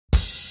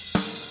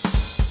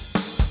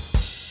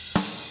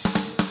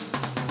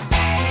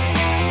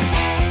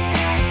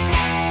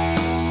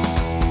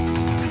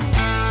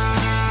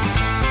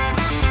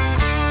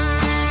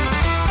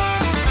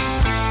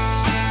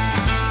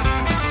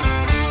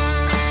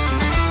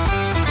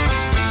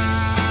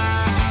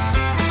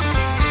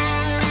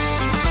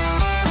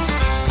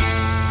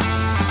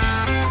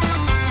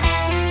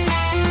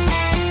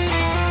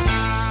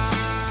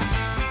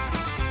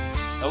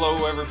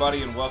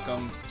everybody, and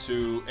welcome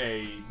to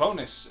a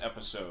bonus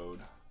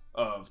episode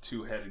of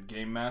Two-Headed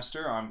Game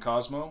Master. I'm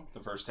Cosmo, the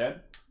first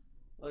head.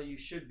 Well, you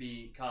should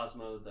be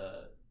Cosmo,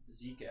 the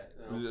Zika.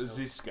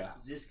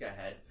 Ziska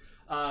head.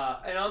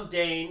 And I'm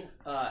Dane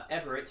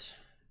Everett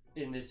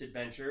in this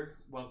adventure.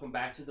 Welcome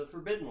back to the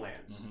Forbidden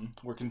Lands.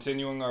 Mm-hmm. We're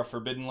continuing our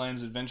Forbidden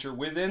Lands adventure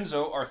with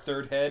Enzo, our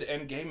third head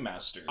and game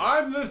master.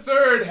 I'm the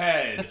third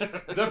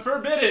head, the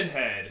Forbidden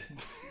Head.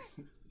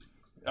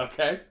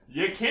 Okay.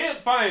 You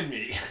can't find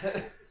me.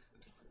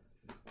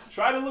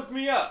 Try to look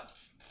me up.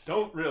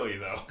 Don't really,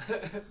 though.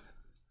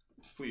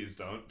 Please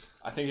don't.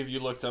 I think if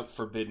you looked up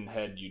Forbidden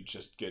Head, you'd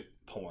just get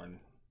porn.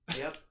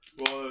 Yep.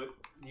 Well,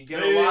 You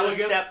get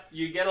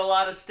a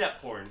lot of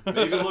step porn.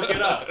 maybe look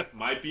it up.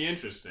 Might be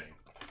interesting.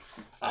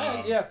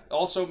 Yeah.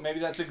 Also, maybe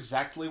that's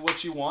exactly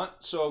what you want,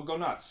 so go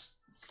nuts.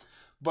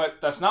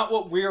 But that's not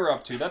what we're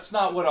up to. That's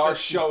not what our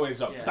show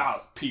is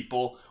about,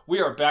 people. We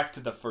are back to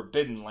the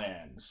Forbidden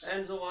Lands.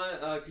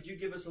 Enzo, could you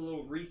give us a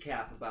little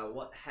recap about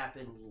what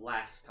happened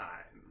last time?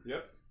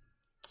 Yep.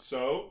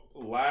 So,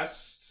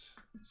 last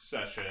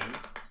session,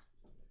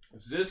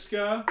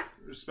 Ziska,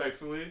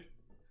 respectfully,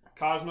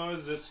 Cosmo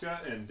as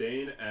Ziska, and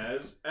Dane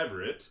as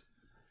Everett,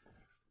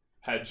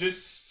 had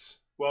just,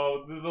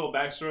 well, the little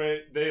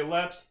backstory, they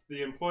left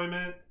the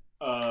employment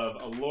of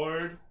a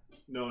lord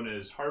known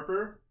as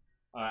Harper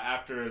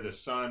after the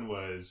son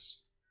was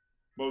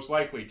most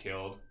likely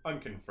killed,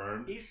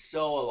 unconfirmed. He's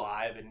so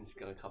alive and he's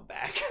gonna come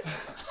back.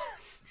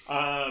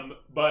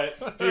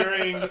 But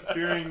fearing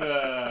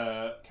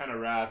the kind of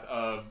wrath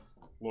of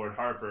Lord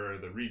Harper,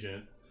 the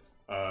regent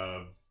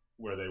of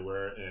where they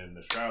were in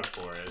the Shroud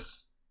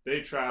Forest,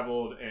 they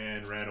traveled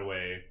and ran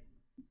away,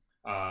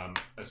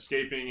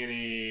 escaping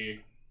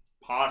any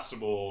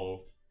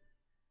possible,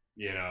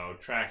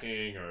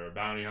 tracking or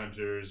bounty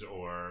hunters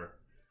or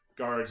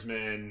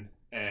guardsmen,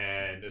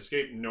 and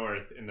escaped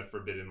north in the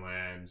Forbidden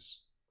Lands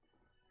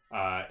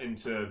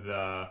into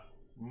the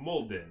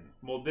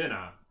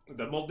Moldena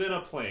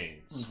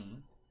Plains. Mm-hmm.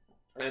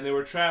 And they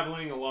were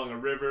traveling along a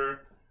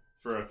river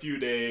for a few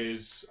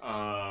days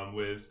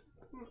with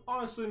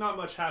honestly not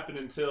much happened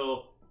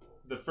until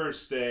the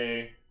first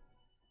day.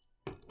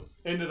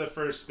 Into the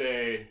first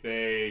day,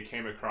 they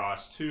came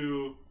across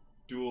a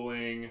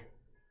dueling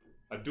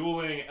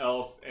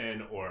elf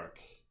and orc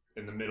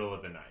in the middle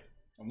of the night.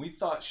 And we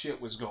thought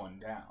shit was going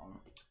down.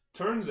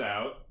 Turns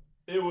out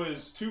it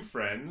was two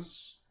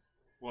friends,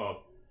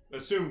 well,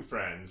 assumed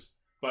friends,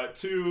 but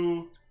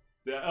the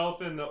elf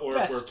and the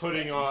orc were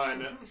putting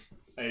on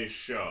a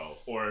show,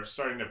 or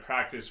starting to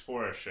practice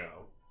for a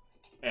show.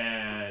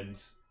 And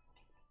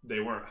they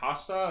weren't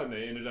hostile, and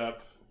they ended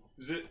up,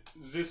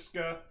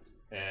 Ziska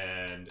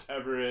and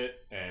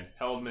Everett and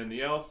Heldman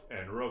the elf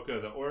and Roka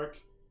the orc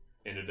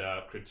ended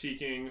up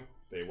critiquing.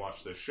 They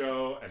watched the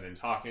show and then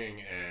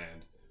talking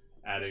and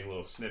adding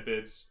little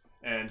snippets.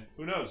 And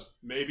who knows,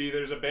 maybe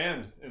there's a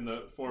band in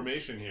the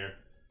formation here,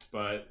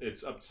 but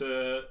it's up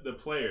to the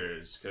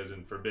players, because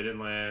in Forbidden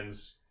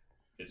Lands,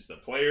 it's the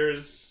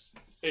players'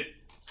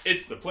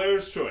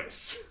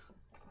 choice.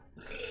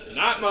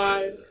 Not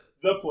mine,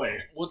 the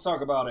players. We'll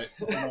talk about it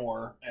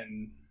more,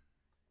 and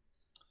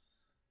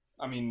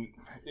I mean,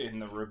 in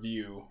the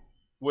review,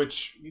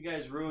 which You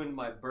guys ruined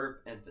my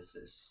burp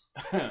emphasis.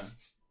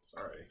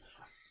 sorry.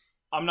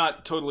 I'm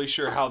not totally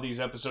sure how these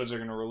episodes are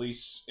going to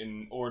release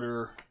in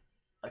order.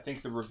 I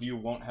think the review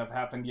won't have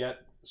happened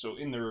yet. So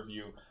in the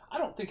review, I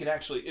don't think it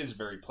actually is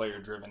very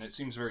player-driven. It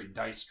seems very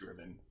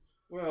dice-driven.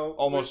 Well,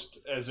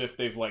 Almost as if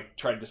they've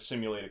tried to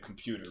simulate a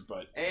computer,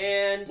 but...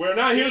 And we're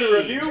not here to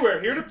review,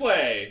 we're here to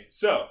play.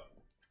 So,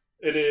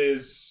 it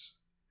is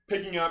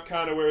picking up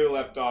kind of where we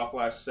left off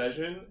last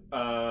session.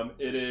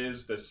 It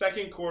is the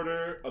second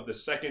quarter of the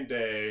second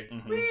day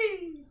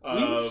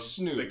of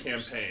the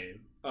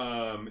campaign.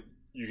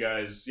 You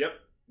guys,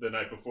 the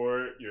night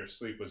before, your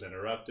sleep was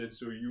interrupted,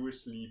 so you were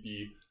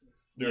sleepy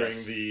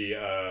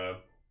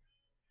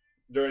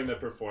during the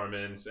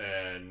performance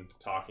and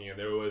talking, and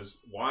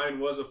wine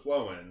was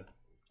a-flowing,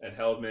 and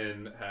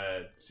Heldman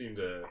had seemed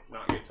to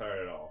not get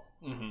tired at all.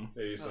 Mm-hmm.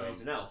 Maybe he's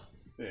an elf.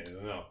 Yeah, he's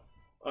an elf.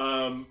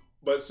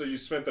 But so you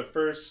spent the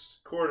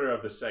first quarter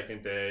of the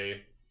second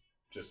day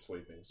just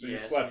sleeping. So you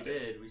slept in. We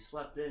did. We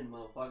slept in,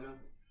 motherfucker.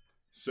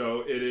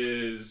 So it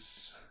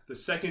is the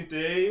second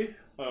day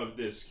of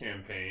this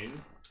campaign,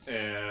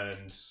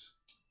 and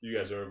you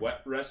guys are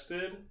wet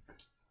rested,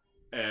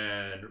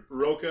 and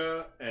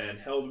Roka and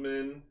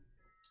Heldman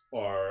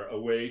are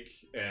awake,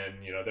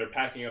 and they're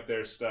packing up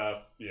their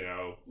stuff,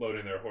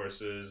 loading their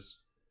horses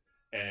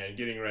and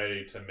getting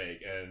ready to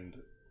make.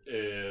 And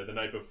the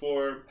night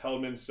before,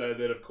 Heldman said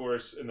that, of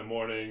course, in the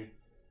morning,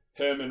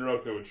 him and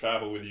Roka would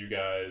travel with you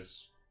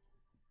guys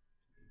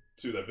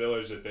to the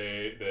village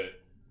that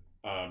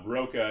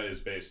Roka is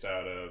based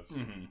out of.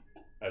 Mm-hmm.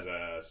 As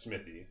a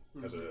smithy,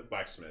 as a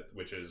blacksmith,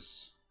 which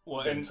is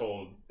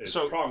told is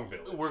so Prong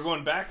Village. We're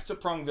going back to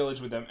Prong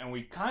Village with them, and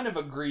we kind of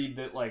agreed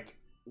that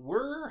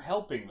we're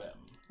helping them,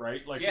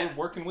 right? We're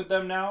working with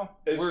them now.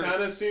 It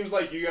kind of seems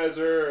like you guys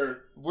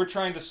are. We're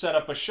trying to set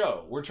up a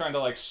show. We're trying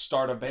to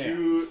start a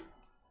band.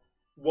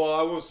 Well,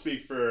 I won't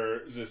speak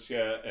for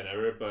Ziska and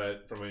Everett,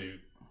 but from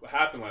what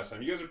happened last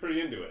time, you guys are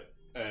pretty into it.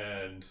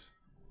 And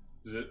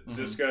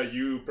Ziska,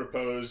 you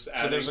propose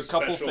adding so there's a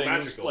couple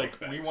things like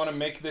effects. we want to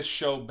make this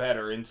show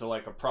better into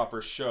like a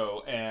proper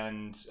show,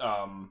 and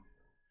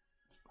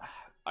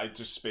I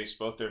just spaced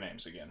both their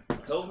names again.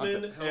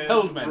 Heldman and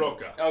Heldman.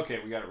 Roca. Okay,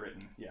 we got it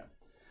written. Yeah,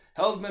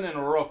 Heldman and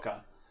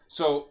Roca.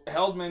 So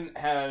Heldman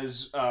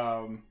has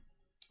a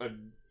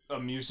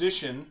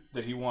musician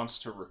that he wants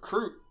to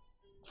recruit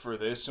for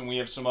this, and we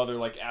have some other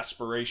like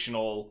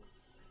aspirational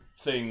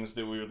things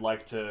that we would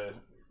like to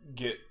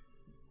get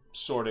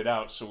sorted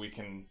out so we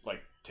can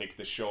like take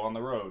this show on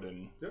the road.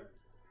 And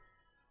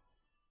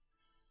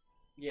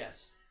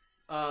yes.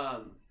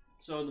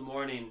 So in the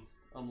morning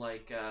I'm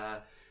like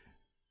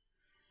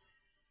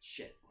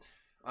shit,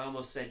 I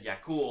almost said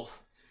Yakul.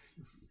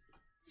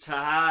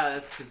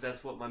 That's because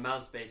that's what my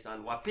mount's based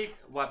on. Wapiti.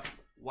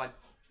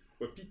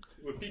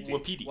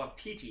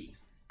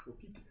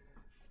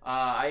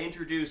 I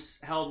introduce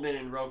Heldman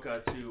and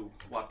Roca to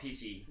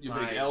Wapiti. Your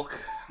big elk?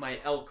 My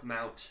elk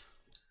mount.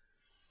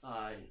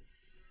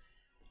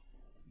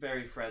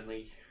 Very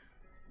friendly.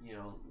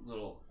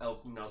 Little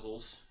elk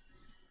nuzzles.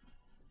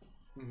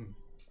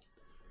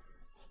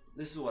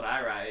 This is what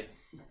I ride.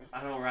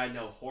 I don't ride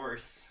no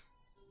horse.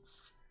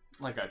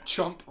 Like a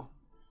chump?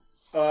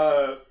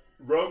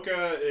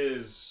 Roca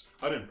is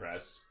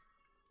unimpressed.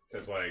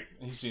 Because, like...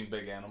 He's seen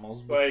big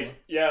animals before.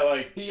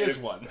 He is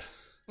one.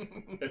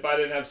 If I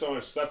didn't have so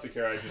much stuff to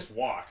carry, I'd just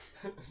walk.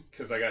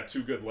 Because I got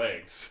 2 good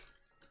legs.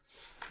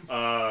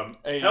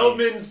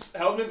 Heldman's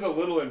a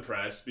little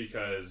impressed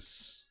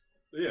because,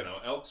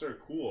 elks are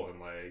cool. And,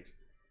 like,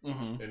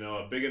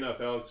 a big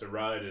enough elk to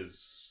ride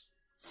is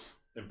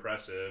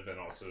impressive. And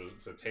also,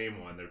 it's a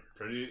tame one. They're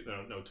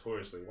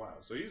notoriously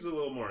wild. So he's a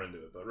little more into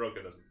it. But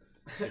Roca doesn't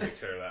seem to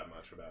care that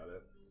much about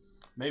it.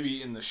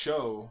 Maybe in the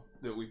show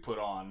that we put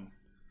on,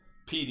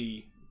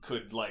 Petey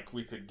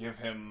we could give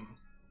him,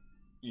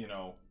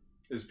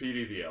 Is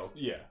Petey the elk?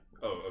 Yeah.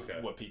 Oh, okay.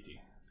 What Petey?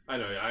 I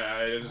know.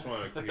 I just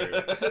want to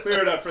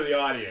clear it up for the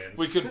audience.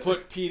 We could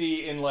put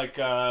Petey in like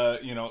a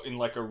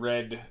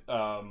red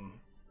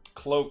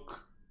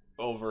cloak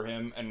over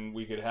him, and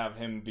we could have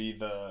him be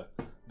the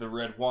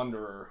Red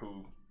Wanderer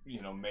who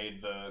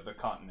made the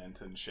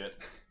continent and shit.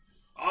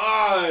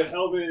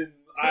 Heldman's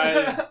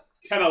eyes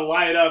kind of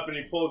light up, and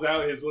he pulls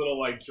out his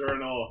little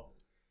journal,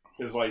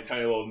 his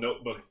tiny little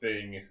notebook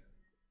thing,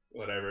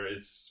 whatever.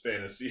 It's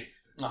fantasy.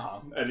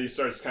 And he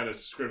starts kind of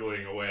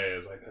scribbling away.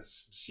 It's like,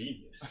 that's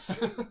genius.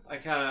 I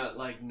kind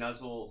of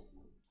nuzzle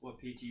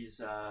Wapiti's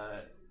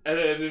and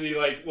then he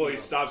he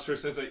stops for a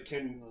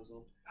second.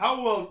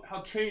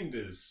 How trained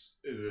is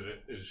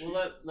she?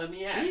 Well, let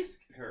me ask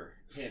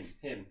him.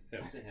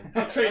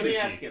 How trained let me is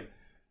ask him.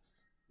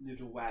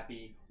 Little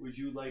Wappy, would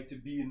you like to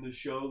be in the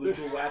show,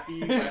 little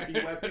Wappy? Wappy.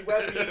 That's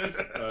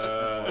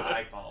what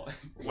I call it.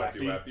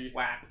 Wappy.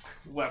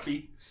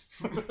 Wappy.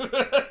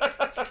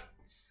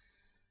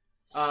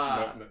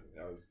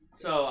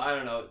 So I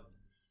don't know,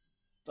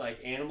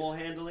 animal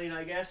handling,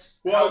 I guess.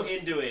 Well,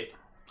 into it.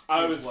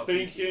 I was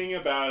thinking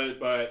about it,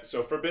 but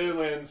so Forbidden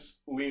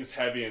Lands leans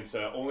heavy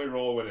into only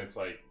roll when it's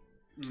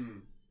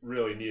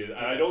really needed.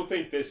 And I don't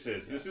think this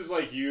is. This is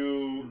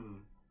you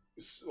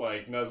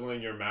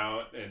nuzzling your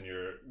mount, and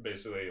you're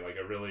basically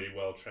a really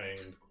well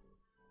trained,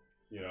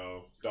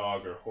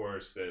 dog or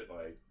horse that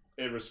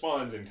it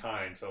responds in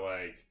kind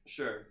to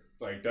sure.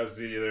 Does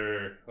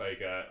either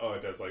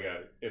it does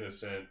a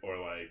innocent or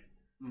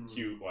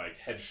cute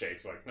head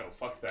shakes no,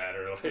 fuck that,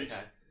 or okay.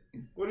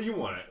 What do you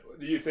want it?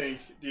 Do you think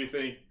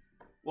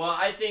Well,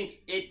 I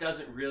think it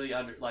doesn't really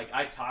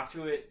I talk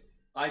to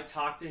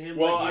him.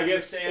 Well, I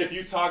guess if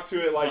you talk to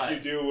it you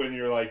do when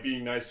you're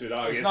being nice to a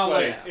dog, it's not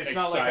like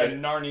a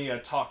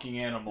Narnia talking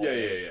animal.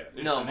 Yeah.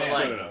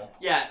 No.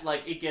 Yeah,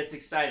 it gets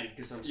excited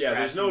because I'm. Yeah,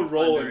 there's no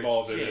role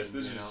involved in this.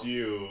 This is just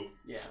you.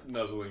 Yeah.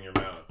 Nuzzling your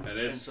mouth, and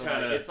it's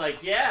kind of. It's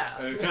yeah.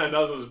 And it kind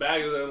of nuzzles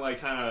back, and then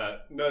kind of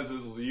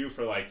nuzzles you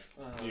for a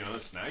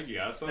snack. You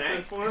got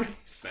something for me?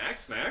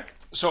 Snack.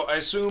 So I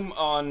assume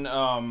on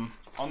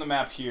the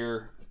map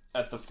here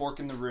at the fork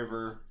in the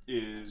river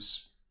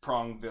is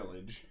Prong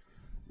Village,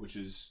 which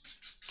is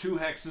 2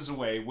 hexes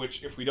away.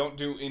 Which, if we don't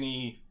do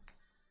any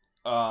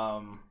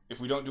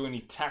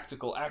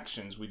tactical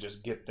actions, we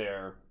just get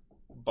there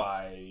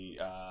by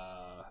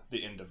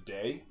the end of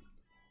day.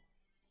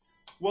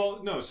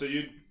 Well, no. So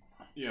you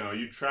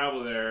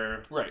travel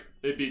there. Right.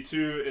 It'd be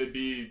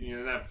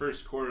that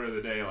first quarter of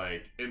the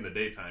day, in the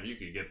daytime, you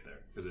could get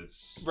there because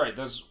it's right.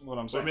 That's what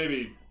I'm saying. Or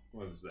maybe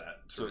what is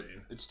that terrain?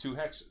 So it's 2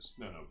 hexes.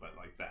 No, but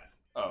that.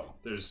 Oh,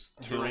 there's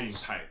terrain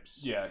hills.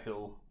 Types. Yeah,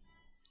 hill.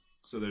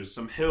 So there's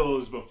some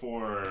hills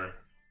before.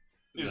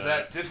 Is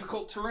that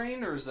difficult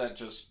terrain, or is that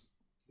just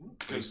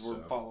because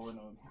we're following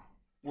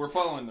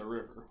the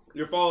river?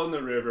 You're following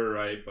the river,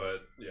 right?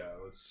 But yeah,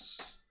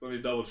 let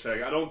me double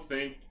check. I don't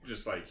think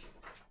just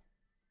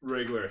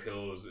regular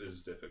hills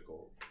is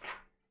difficult.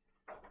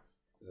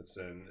 It's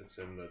in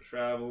the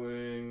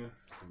traveling.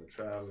 It's in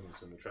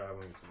the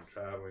traveling.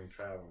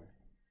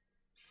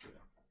 Yeah.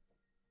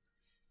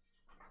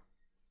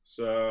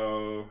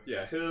 So,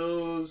 yeah,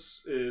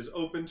 hills is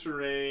open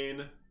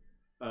terrain.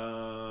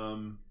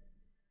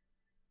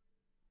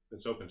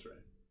 It's open terrain.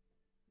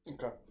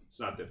 Okay.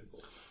 It's not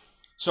difficult.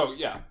 So,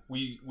 yeah,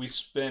 we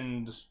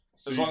spend...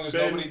 as long as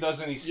nobody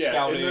does any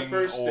scouting in the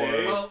first or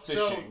day,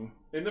 fishing.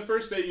 In the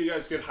first day, you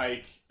guys could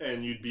hike,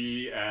 and you'd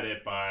be at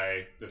it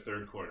by the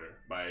third quarter,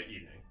 by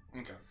evening.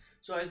 Okay.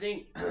 So I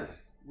think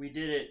we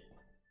did it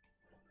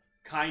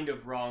kind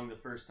of wrong the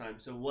first time.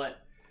 So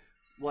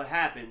what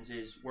happens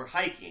is we're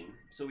hiking,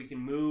 so we can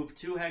move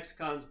 2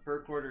 hexagons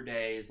per quarter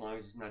day as long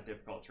as it's not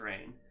difficult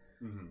terrain.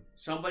 Mm-hmm.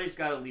 Somebody's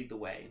got to lead the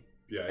way.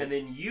 Yeah. And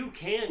then you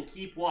can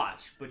keep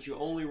watch, but you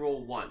only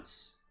roll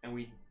once.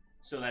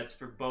 So that's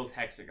for both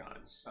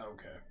hexagons.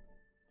 Okay.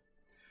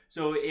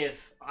 So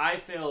if I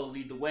fail to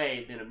lead the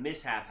way, then a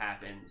mishap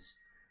happens,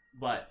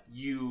 but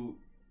you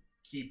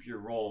keep your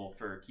roll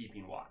for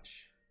keeping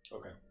watch.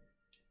 Okay.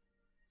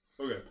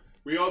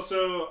 We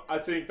also, I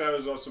think that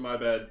was also my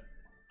bad.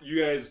 You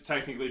guys,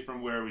 technically,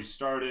 from where we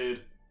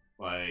started,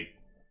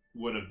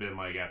 would have been,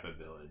 at the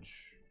village,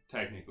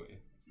 technically.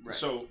 Right.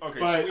 So, okay,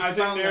 but so we I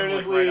found think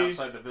them, right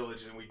outside the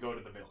village, and we go to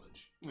the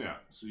village. Yeah,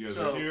 so you guys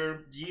are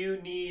here. Do you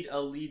need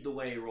a lead the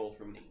way roll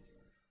from me?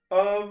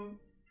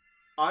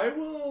 I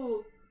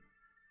will...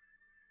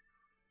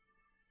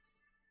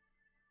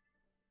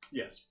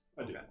 Yes,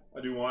 I do. Okay.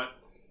 I do want...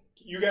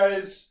 You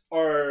guys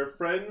are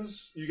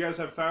friends. You guys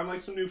have found,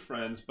 some new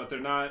friends, but they're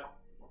not...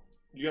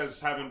 You guys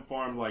haven't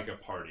formed, a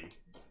party.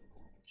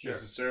 Sure.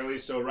 Necessarily.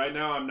 So right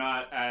now I'm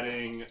not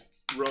adding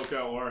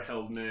Roka or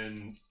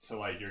Heldman to,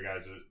 your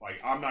guys'...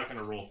 I'm not going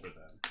to roll for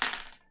them.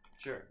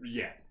 Sure.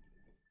 Yeah.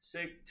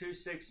 2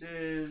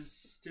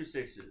 6s, 2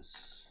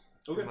 6s.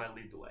 Okay. Might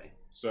lead the way.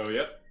 So,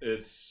 yep,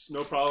 it's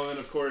no problem. And,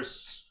 of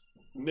course,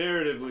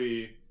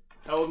 narratively...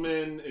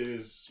 Heldman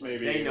is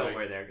maybe... They know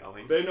where they're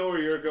going. They know where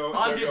you're going.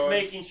 I'm just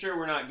making sure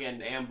we're not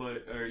getting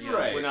ambushed, or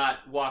Right. we're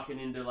not walking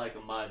into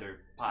a mud or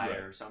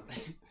pyre or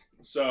something.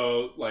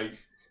 So,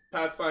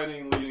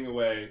 pathfinding, leading the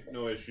way,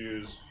 no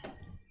issues. Do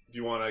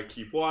you want to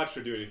keep watch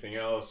or do anything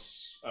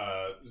else?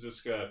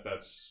 Ziska, if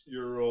that's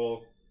your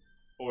role,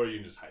 or you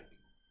can just hike.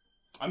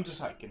 I'm just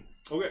hiking.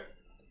 Okay.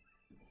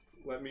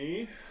 Let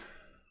me...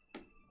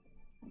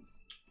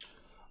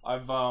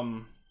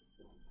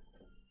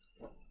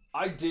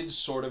 I did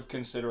sort of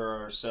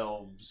consider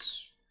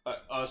ourselves,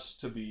 us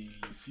to be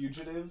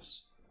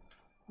fugitives,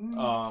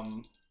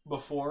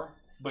 before,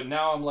 but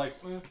now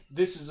I'm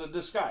this is a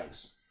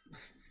disguise.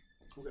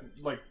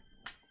 Okay.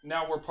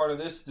 Now we're part of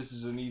this. This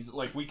is an easy,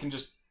 we can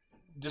just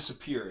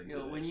disappear into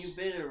this. When you've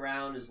been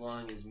around as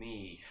long as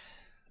me,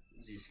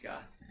 Ziska,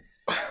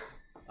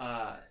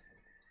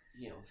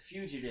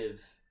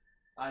 fugitive,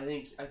 I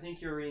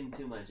think you're reading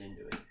too much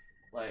into it.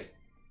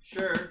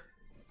 Sure,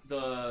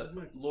 the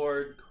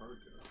Lord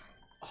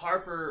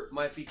Harper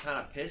might be kind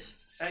of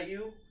pissed at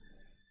you,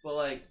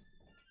 but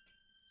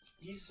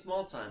he's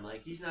small time.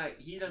 He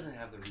doesn't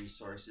have the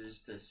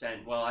resources to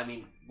send. Well, I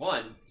mean,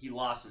 one, he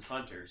lost his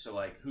hunter,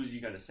 so who's he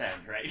gonna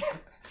send, right?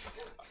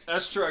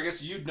 That's true. I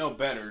guess you'd know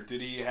better.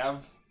 Did he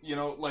have,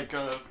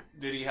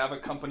 did he have a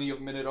company of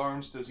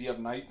men-at-arms? Does he have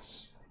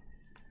knights?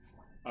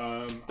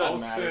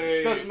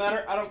 Doesn't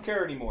matter. I don't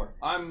care anymore.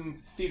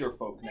 I'm theater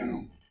folk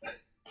now.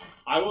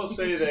 I will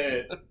say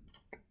that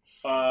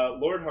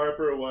Lord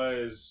Harper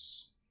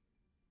was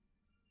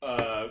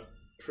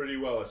pretty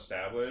well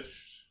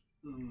established.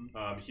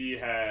 Mm-hmm. He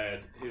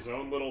had his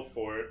own little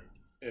fort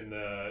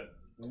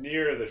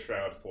near the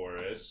Shroud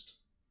Forest,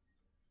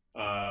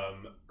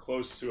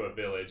 close to a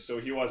village. So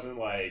he wasn't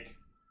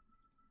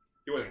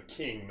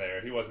king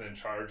there. He wasn't in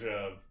charge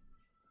of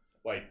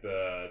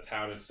the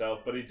town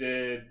itself, but he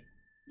did.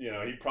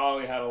 He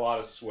probably had a lot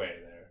of sway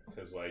there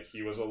because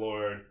he was a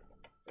lord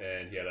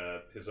and he had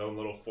his own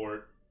little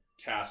fort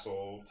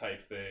castle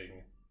type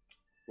thing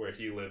where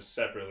he lived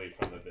separately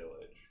from the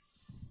village.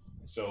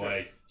 So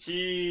sure.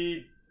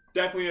 He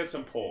definitely had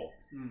some pull.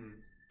 Mm-hmm.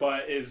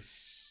 But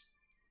is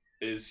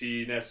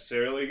he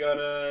necessarily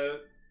gonna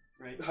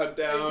hunt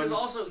down? Because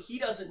also he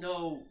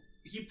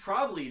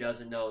probably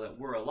doesn't know that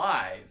we're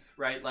alive,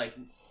 right?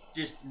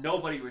 Just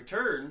nobody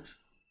returned,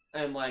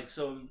 and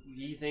so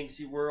he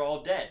thinks we're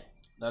all dead.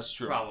 That's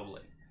true.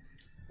 Probably.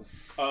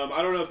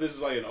 I don't know if this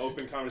is an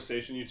open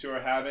conversation you two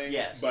are having.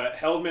 Yes. But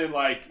Heldman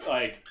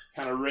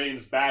kind of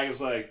reins back, is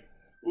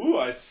ooh,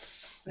 I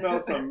smell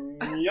some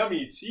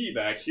yummy tea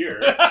back here.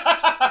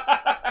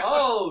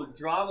 Oh,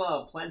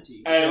 drama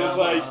plenty. And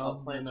drama,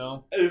 it's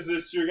plenty. Is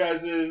this your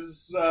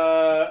guys'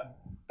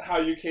 how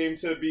you came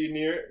to be in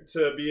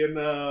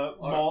the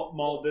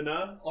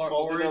Maldina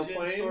origin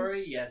Plains?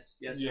 story? Yes,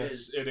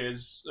 it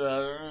is.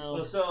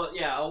 So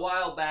a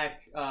while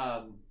back,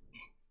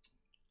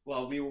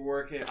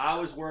 I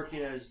was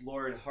working as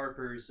Lord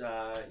Harper's,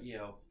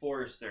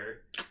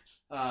 forester,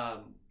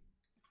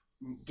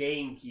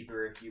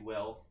 gamekeeper, if you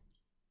will,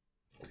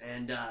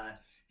 and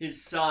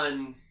his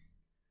son,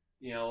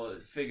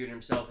 figured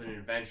himself an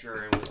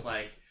adventurer and was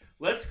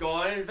let's go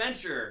on an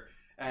adventure.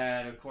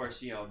 And of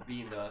course,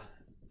 being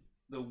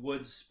the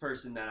woods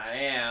person that I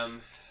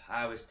am,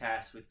 I was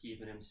tasked with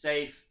keeping him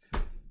safe.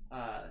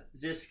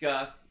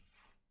 Ziska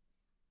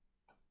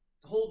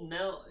holding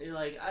out.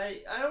 Like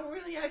I don't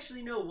really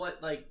actually know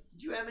what. Like,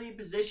 did you have any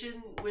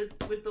position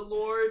with the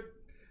Lord?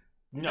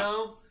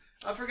 No?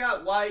 I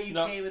forgot why you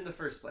came in the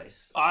first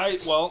place. I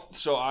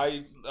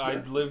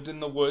lived in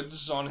the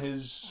woods on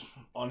his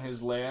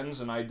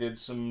lands, and I did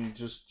some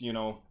just,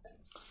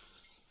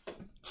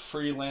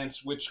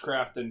 freelance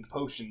witchcraft and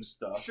potion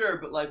stuff. Sure,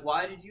 but like,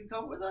 why did you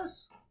come with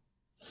us?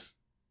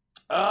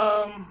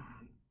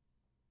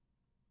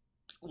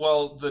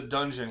 Well, the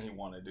dungeon he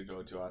wanted to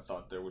go to, I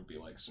thought there would be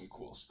like some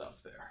cool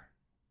stuff there.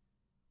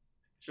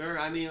 Sure,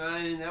 I mean,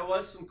 there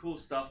was some cool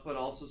stuff, but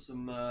also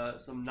some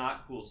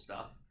not cool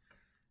stuff.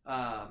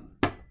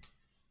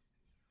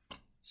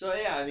 So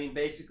yeah, I mean,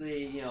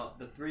 basically,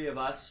 the three of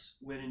us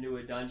went into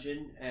a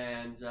dungeon,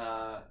 and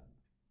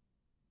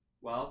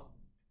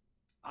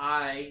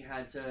I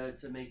had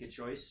to make a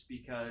choice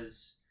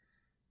because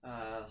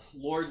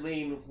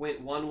Lordling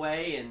went one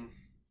way and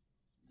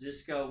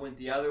Ziska went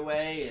the other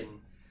way,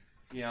 and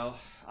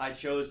I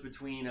chose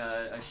between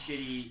a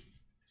shitty,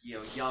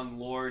 young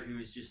lord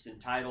who's just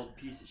entitled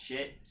piece of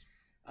shit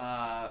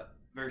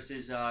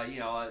versus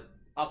a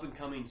up and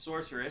coming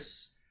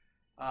sorceress.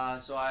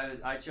 So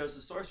I chose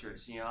the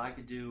sorceress. I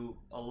could do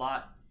a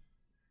lot.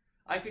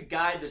 I could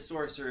guide the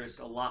sorceress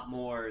a lot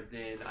more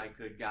than I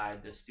could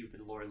guide the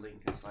stupid lordling,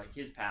 because like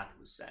his path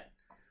was set.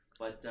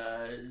 But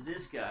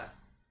Ziska,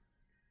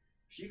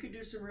 she could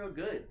do some real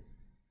good.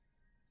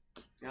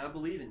 And I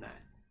believe in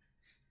that.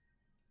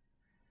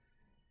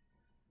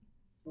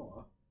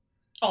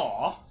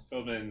 Aww.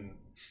 Philbin,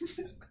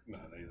 no,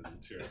 he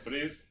doesn't tear up, but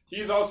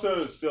he's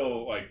also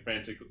still like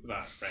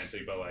not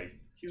frantic, but like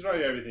he's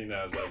writing everything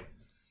down. As like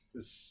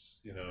this,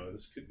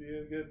 this could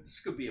be This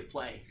could be a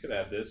play. Could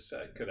add this.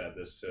 I could add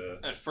this to.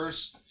 At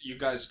first, you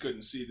guys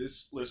couldn't see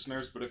this,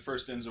 listeners, but at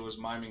first Enzo was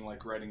miming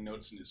like writing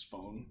notes in his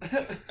phone,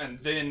 and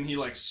then he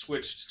like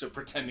switched to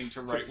pretending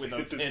to write with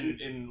a pen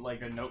in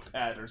like a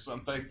notepad or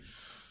something.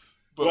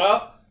 But,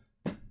 well,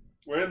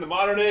 we're in the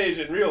modern age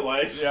in real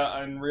life.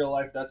 Yeah, in real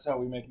life, that's how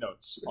we make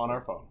notes on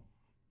our phone.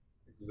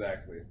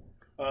 Exactly.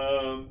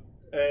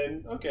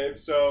 And okay,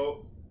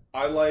 so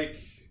I like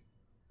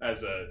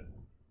as the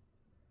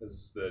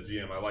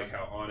GM, I like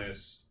how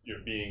honest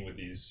you're being with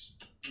these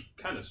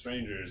kind of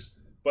strangers,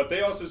 but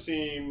they also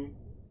seem,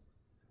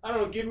 I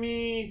don't know, give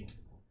me,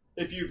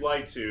 if you'd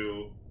like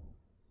to,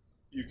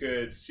 you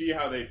could see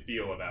how they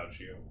feel about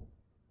you.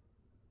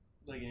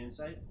 Like an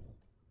insight?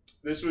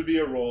 This would be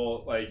a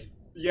roll, like,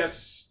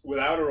 yes,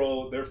 without a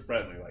roll, they're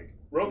friendly. Like,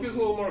 Roka's a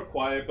little more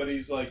quiet, but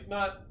he's, like,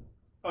 not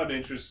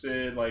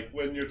uninterested. Like,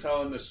 when you're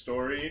telling the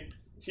story,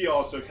 he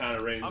also kind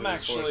of reins in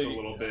his horse a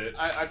little bit.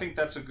 I think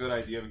that's a good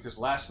idea, because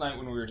last night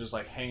when we were just,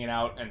 like, hanging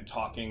out and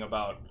talking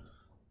about,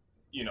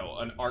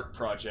 an art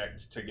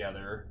project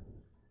together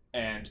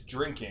and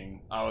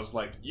drinking, I was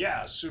like,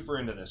 yeah, super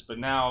into this. But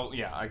now,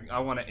 yeah, I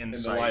want to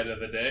insight. In the light of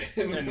the day.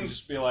 And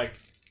just be like,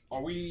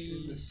 are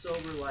we... In the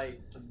sober light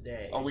of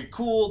day. Are we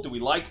cool? Do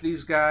we like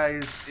these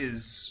guys?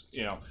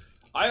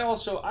 I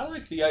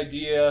like the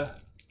idea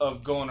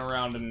of going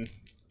around and,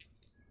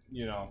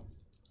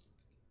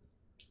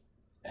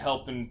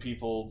 helping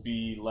people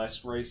be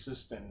less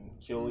racist and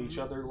kill each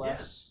other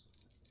less.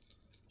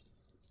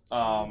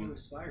 So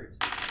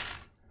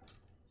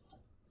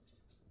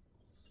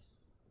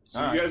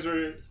you guys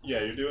are,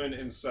 you're doing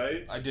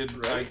insight. I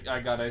did, right? I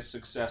got a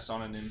success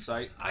on an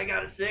insight. I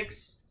got a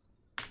 6.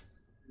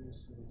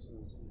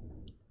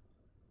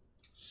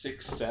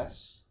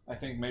 Success? I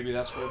think maybe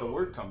that's where the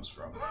word comes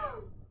from.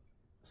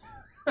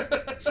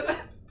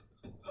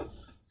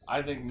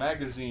 I think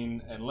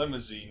magazine and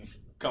limousine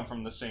come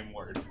from the same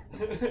word.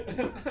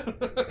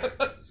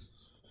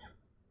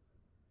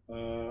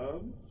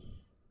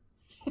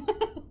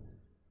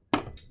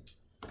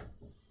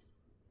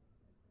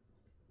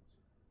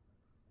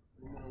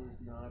 It's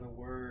not a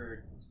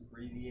word. It's an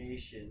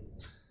abbreviation.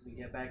 We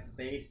get back to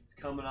base. It's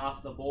coming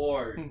off the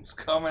board. It's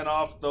coming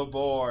off the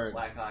board.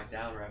 Black Hawk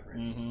Down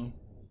reference. Mm-hmm.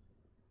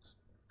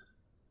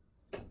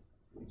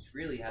 Which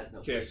really has no.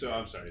 Okay, so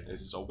I'm sorry.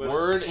 It's a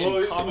word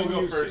in common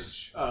we'll go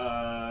usage.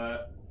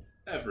 First.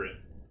 Everett.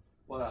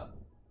 What up?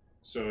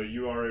 So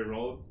you already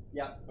rolled?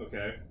 Yeah.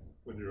 Okay.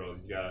 What did you roll?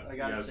 I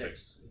got a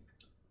 6.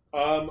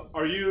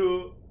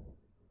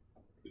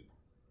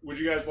 Would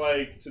you guys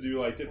like to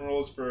do like different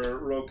rolls for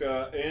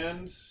Roka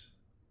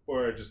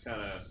or just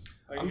kind of?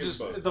 I'm just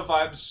the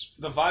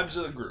vibes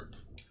of the group.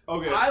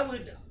 Okay. I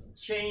would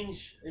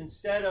change,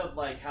 instead of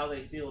like how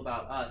they feel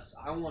about us,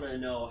 I want to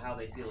know how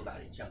they feel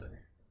about each other.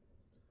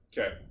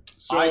 Okay.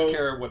 So I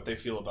care what they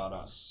feel about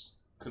us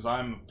because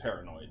I'm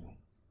paranoid.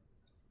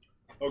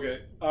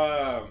 Okay.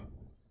 I'll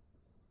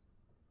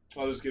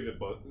just give it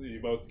both. You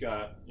both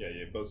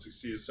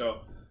succeeded.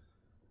 So,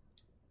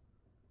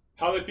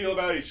 how they feel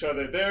about each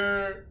other?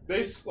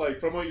 They like,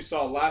 from what you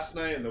saw last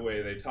night and the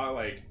way they talk.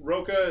 Like,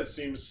 Roka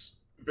seems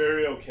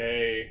very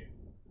okay,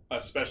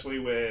 especially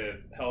with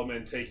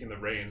Hellman taking the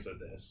reins of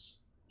this.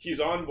 He's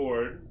on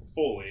board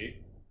fully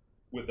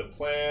with the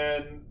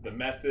plan, the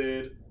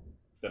method.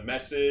 the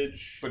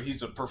message. But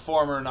he's a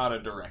performer, not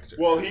a director.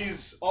 Well,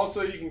 he's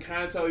also, you can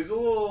kind of tell he's a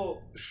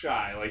little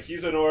shy. Like,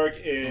 he's an orc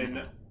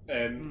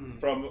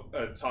from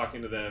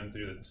talking to them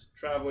through the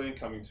traveling,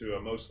 coming to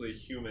a mostly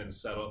human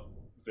settled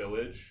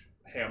village,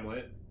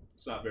 hamlet.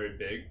 It's not very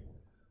big.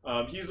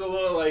 He's a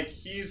little, like,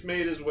 he's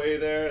made his way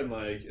there and,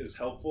 like, is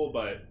helpful,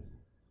 but,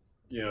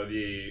 you know,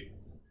 the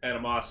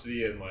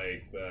animosity and,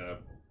 like, the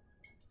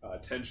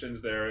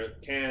tensions there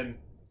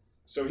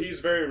so he's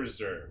very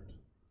reserved.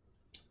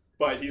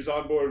 But he's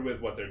on board with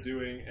what they're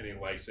doing, and he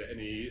likes it. And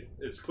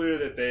it's clear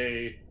that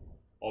they,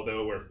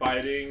 although we're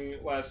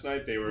fighting last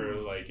night, they were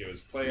like, it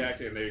was play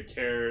acting, and they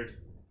cared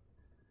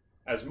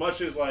as much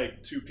as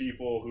like two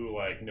people who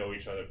like know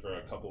each other for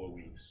a couple of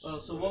weeks. Oh,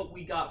 so what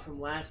we got from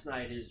last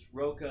night is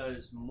Roka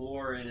is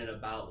more in it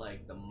about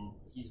like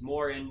he's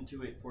more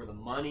into it for the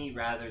money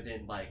rather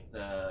than like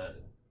the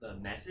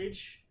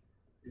message.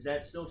 Is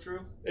that still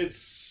true?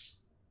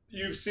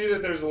 You see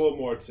that there's a little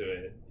more to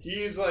it.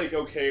 He's like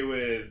okay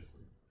with.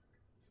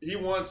 He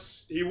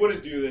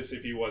wouldn't do this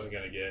if he wasn't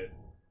going to get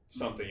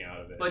something out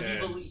of it. But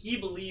he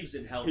believes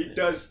in helping. He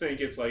does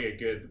think it's like a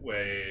good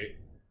way.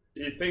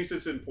 He thinks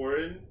it's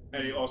important,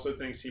 and he also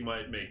thinks he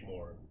might make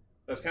more.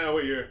 That's kind of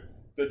what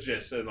the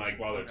gist, and like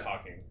while they're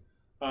talking.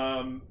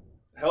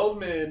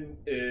 Heldman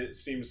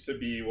seems to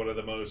be one of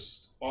the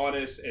most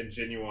honest and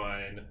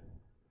genuine,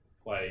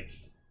 like,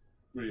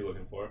 what are you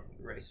looking for?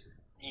 Racer.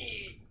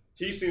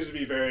 He seems to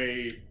be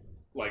very,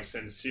 like,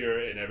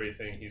 sincere in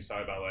everything he's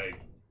talking about, like,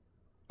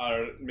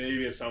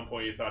 maybe at some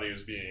point you thought he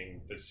was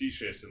being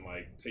facetious and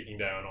like taking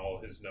down all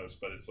his notes,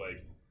 but it's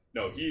like,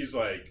 no, he's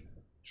like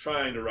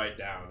trying to write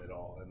down it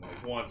all and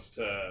like wants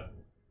to,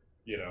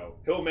 you know,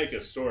 he'll make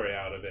a story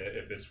out of it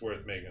if it's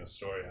worth making a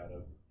story out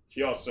of.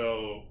 He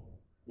also,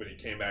 when he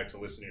came back to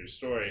listen to your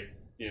story,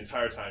 the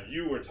entire time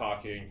you were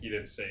talking, he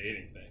didn't say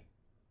anything.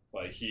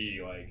 Like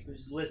he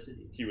was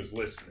listening. He was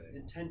listening.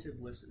 Attentive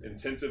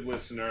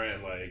listener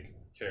and like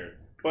cared.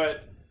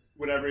 But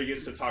whenever he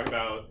gets to talk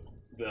about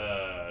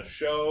the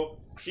show,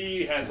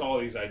 he has all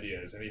these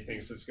ideas and he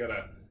thinks it's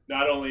gonna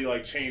not only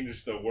like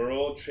change the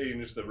world,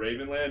 change the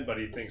Ravenland, but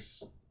he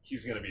thinks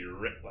he's gonna be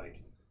rich.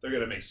 Like they're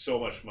gonna make so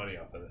much money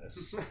off of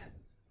this,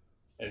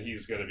 and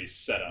he's gonna be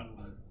set up.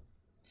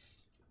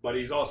 But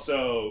he's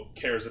also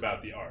cares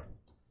about the art.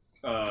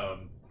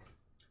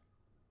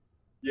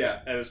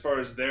 Yeah, and as far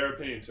as their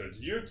opinion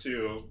towards you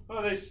two,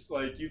 they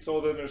like you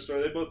told them their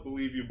story. They both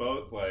believe you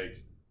both.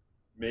 Like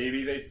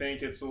maybe they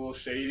think it's a little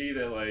shady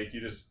that like you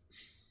just.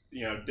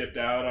 You know, dipped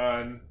out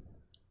on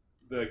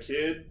the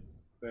kid.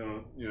 They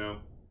don't, you know,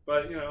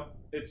 but you know,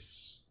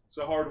 it's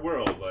a hard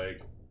world.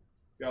 Like,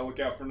 you gotta look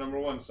out for number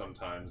one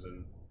sometimes,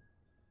 and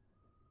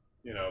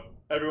you know,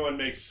 everyone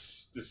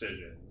makes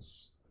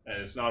decisions,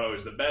 and it's not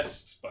always the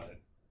best. But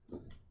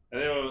and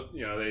they,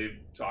 you know, they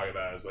talk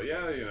about it as like,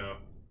 yeah, you know,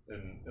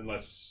 and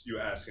unless you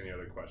ask any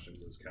other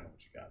questions, that's kind of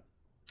what you got.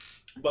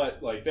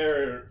 But like,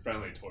 they're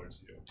friendly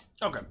towards you,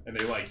 okay, and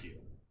they like you.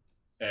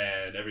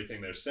 And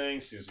everything they're saying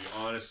seems to be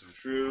honest and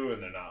true,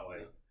 and they're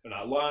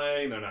not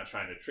lying, they're not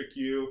trying to trick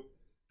you.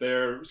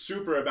 They're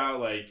super about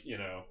like, you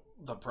know,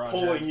 the project.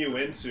 pulling you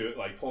into it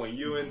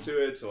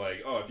to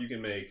like, oh, if you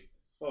can make,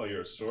 oh,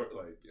 you're a sort,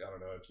 like, I don't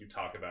know if you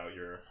talk about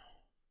your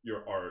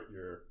art,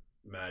 your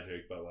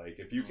magic, but like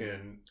if you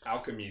can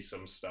alchemy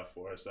some stuff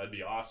for us, that'd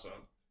be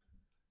awesome.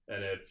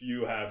 And if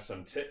you have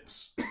some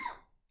tips,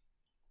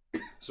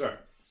 sorry,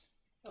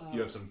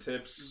 you have some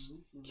tips,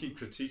 keep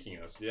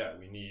critiquing us. Yeah,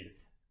 we need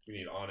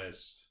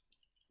honest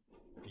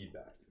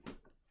feedback.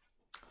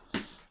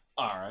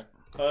 All right.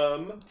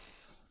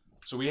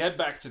 So we head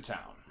back to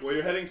town. Well,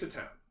 you're heading to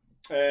town,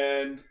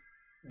 and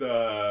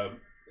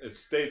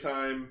it's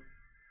daytime.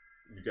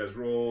 You guys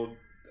rolled.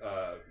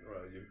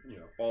 You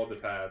know, followed the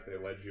path they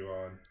led you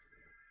on,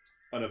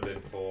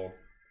 uneventful,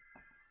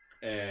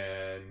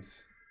 and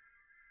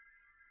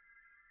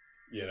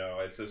you know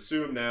it's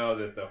assumed now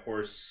that the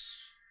horse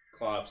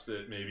clops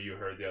that maybe you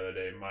heard the other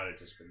day might have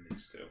just been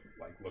these two,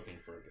 like looking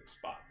for a good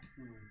spot.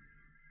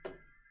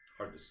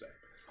 Hard to say.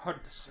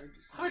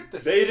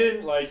 They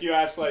didn't, like, you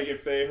asked, like,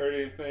 if they heard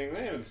anything.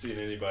 They haven't seen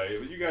anybody.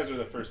 But you guys are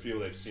the first people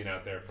they've seen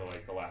out there for,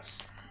 like, the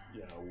last, you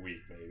know, week,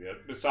 maybe.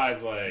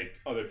 Besides, like,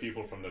 other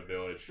people from the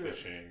village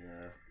fishing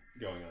or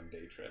going on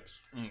day trips.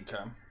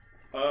 Okay.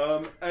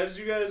 As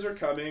you guys are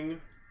coming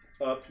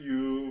up,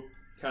 you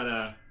kind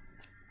of,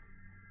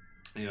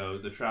 you know,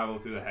 the travel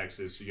through the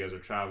hexes, so you guys are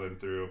traveling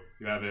through.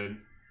 You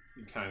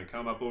kind of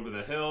come up over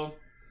the hill.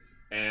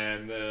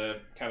 And the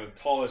kind of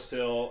tallest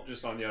hill,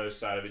 just on the other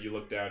side of it, you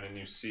look down and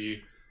you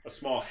see a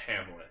small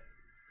hamlet.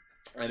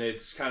 And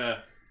it's kind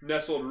of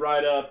nestled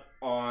right up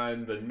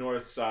on the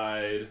north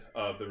side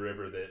of the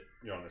river that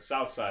you're on the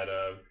south side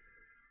of.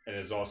 And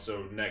is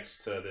also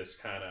next to this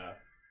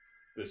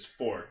this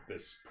fort,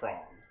 this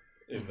prong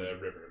in the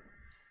river.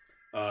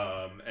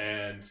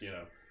 And, you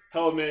know,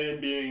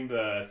 Heldman being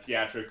the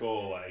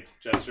theatrical, like,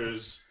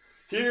 gestures.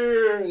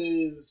 Here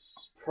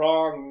is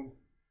prong...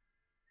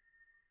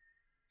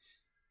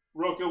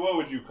 Roka, what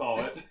would you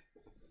call it?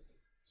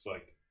 It's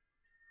like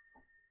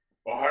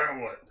a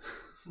hamlet.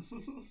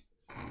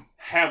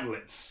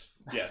 Hamlet.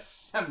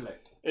 Yes.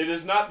 Hamlet. It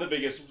is not the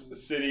biggest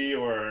city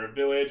or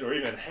village or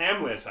even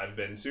hamlet I've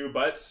been to,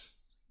 but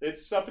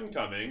it's up and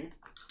coming.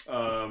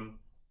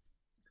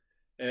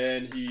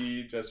 And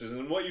he gestures,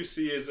 and what you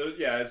see is,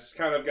 it's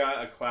kind of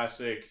got a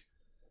classic,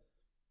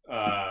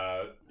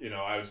 I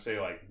would say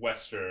like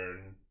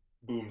Western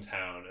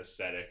boomtown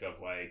aesthetic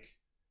of like,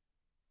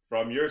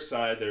 from your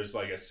side, there's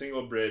like a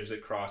single bridge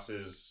that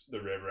crosses the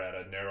river at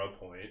a narrow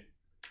point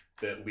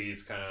that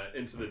leads kind of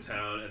into the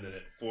town, and then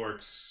it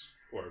forks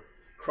or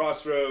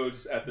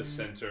crossroads at the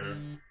center.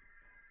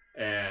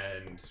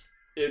 And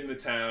in the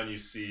town, you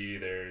see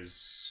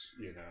there's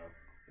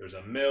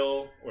a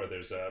mill, or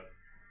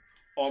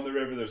on the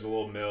river, there's a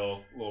little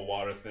mill, little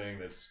water thing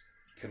that's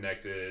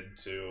connected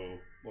to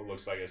what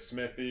looks like a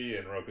smithy.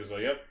 And Roka's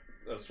like, yep,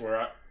 that's where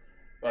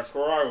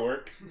I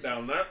work,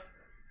 down there.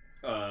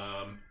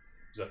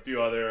 There's a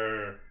few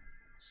other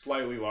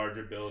slightly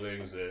larger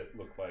buildings that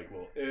look like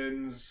little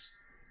inns.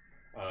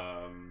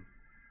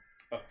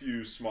 A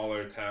few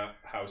smaller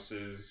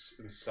houses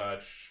and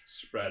such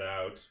spread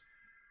out.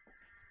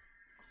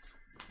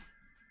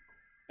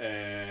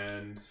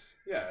 And,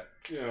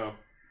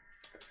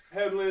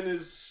 Headland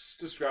is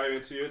describing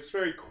it to you. It's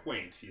very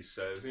quaint, he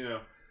says.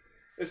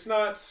 It's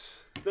not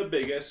the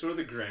biggest or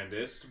the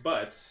grandest,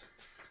 but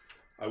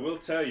I will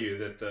tell you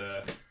that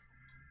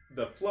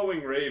the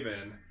Flowing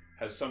Raven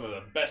has some of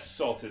the best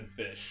salted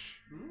fish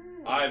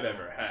I've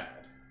ever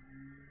had.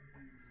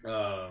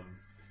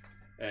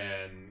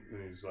 And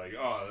he's like,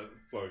 the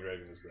Flowing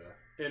Raven is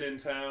the inn in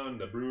town,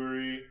 the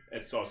brewery.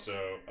 It's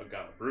also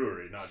got a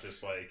brewery, not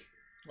just like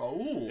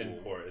in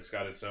port. It's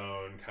got its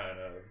own kind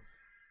of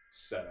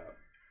setup.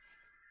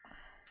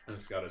 And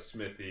it's got a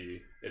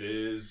smithy. It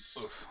is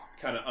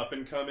kind of up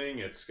and coming.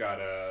 It's got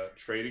a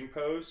trading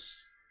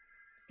post.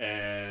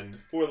 And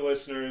for the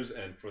listeners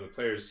and for the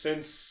players,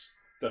 since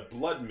the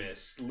blood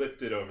mist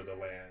lifted over the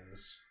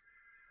lands,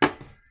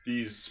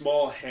 these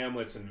small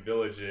hamlets and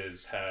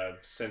villages have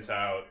sent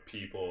out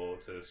people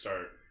to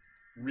start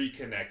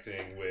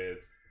reconnecting with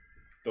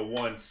the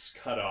once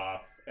cut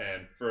off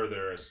and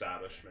further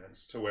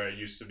establishments, to where it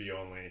used to be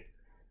only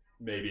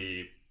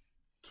maybe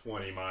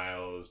 20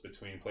 miles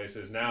between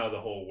places. Now the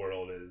whole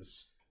world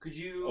is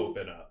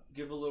open up.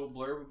 Give a little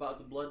blurb about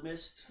the blood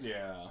mist?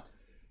 Yeah.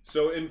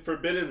 So in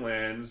Forbidden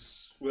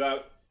Lands,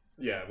 without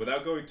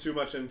going too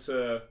much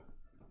into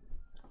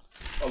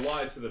a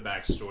lot to the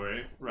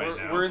backstory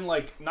now. We're in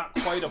like not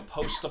quite a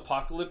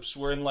post-apocalypse.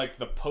 We're in like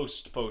the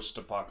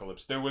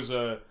post-apocalypse. There was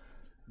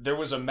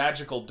a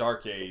magical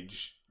dark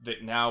age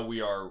that now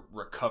we are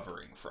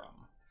recovering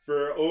from.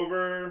 For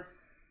over,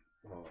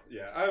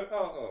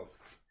 I'll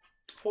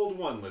hold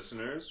one,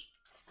 listeners.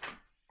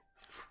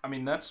 I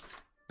mean, that's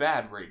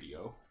bad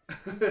radio.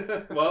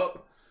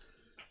 Well,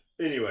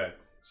 anyway,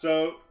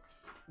 so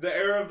the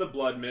era of the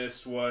Blood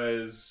Mist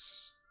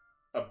was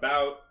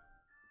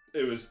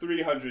it was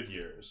 300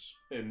 years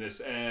in this,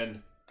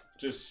 and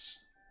just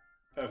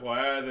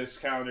FYI, this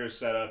calendar is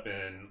set up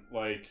in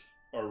like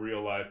our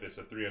real life. It's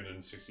a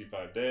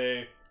 365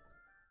 day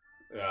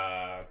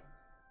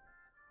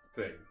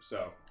thing.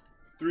 So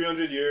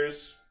 300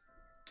 years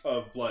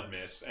of Blood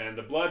Mist, and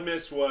the Blood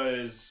Mist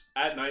was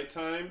at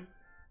nighttime.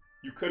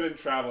 You couldn't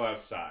travel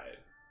outside.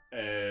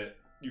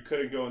 You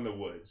couldn't go in the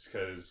woods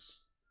because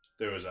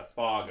there was a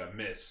fog, a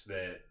mist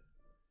that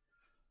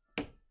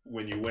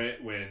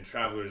when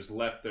travelers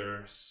left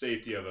their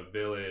safety of a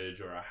village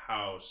or a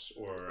house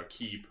or a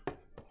keep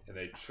and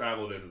they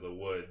traveled into the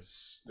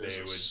woods,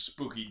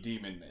 spooky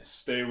demon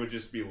mist. They would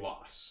just be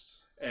lost.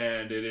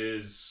 And it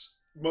is,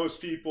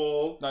 most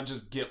people not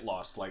just get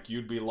lost, like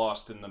you'd be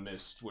lost in the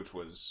mist,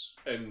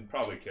 and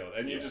probably killed,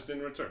 and you just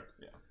didn't return.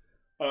 Yeah.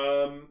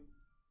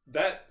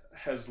 That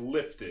has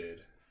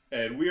lifted,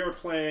 and we are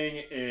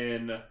playing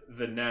in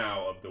the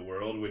now of the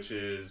world, which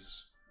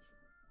is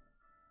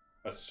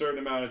a certain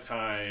amount of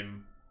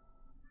time,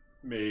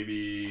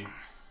 maybe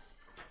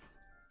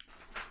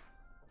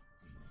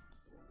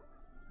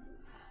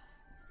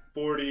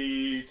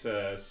 40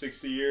 to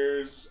 60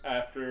 years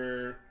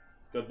after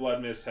the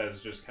Blood Mist has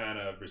just kind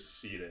of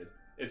receded.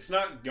 It's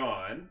not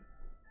gone,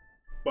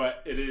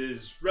 but it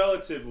is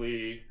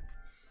relatively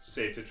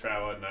safe to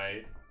travel at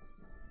night.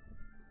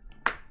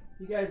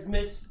 You guys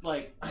missed,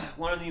 like,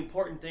 one of the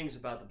important things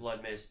about the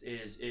Blood Mist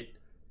is it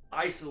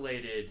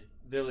isolated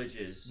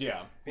villages.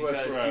 Yeah.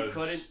 Because you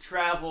couldn't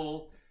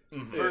travel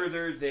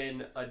further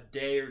than a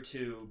day or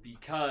two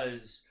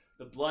because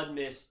the Blood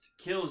Mist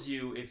kills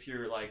you if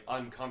you're, like,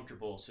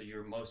 uncomfortable. So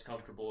you're most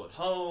comfortable at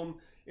home.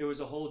 It was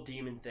a whole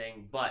demon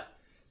thing, but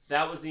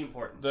that was the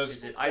importance.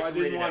 I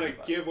didn't want to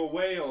give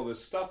away all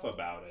this stuff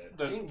about it.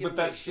 But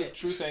that's the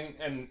true thing,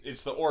 and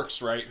it's the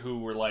orcs, right,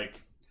 who were like,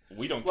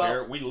 we don't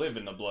care. We live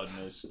in the Blood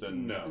Mist.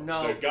 And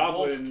no, the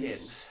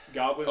goblins and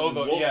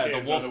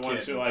wolfkins are the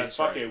ones who are like,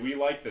 fuck it, we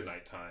like the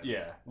nighttime.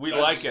 Yeah, we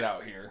like it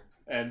out here.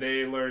 And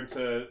they learn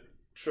to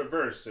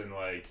traverse and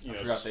I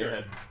forgot they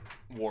had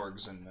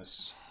wargs in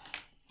this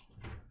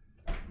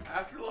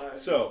afterlife.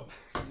 So,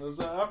 Those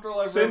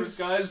Afterlife Rivers,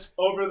 guys.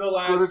 Over the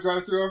last... Go to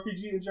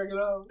DriveThruRPG and check it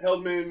out.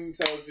 Heldman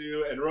tells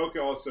you, and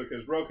Roka also,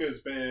 because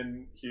Roka's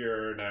been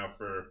here now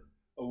for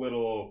a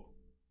little,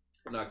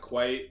 not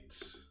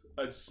quite,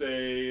 I'd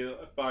say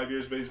 5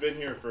 years, but he's been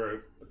here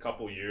for a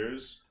couple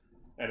years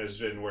and has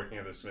been working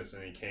at the Smiths,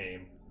 and he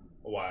came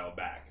a while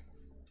back.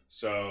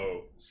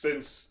 So,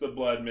 since the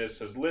Blood Mist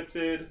has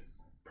lifted,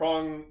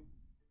 Prong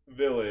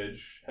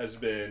Village has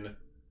been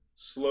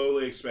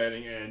slowly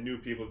expanding, and new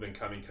people have been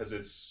coming because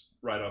it's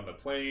right on the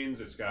plains.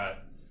 It's right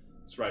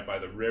by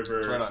the river.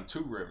 It's right on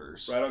two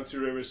rivers. Right on two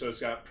rivers, so it's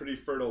got pretty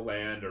fertile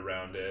land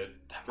around it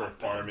for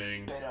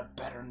farming. Been a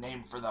better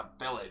name for the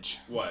village.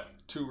 What?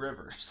 Two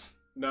rivers.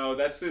 No,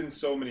 that's in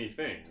so many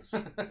things.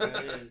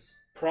 It is.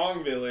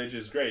 Prong Village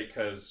is great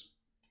because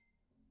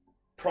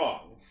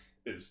prong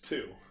is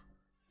two.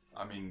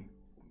 I mean,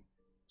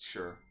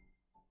 sure.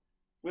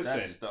 Listen.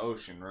 That's the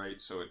ocean,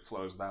 right? So it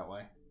flows that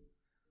way.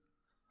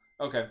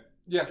 Okay.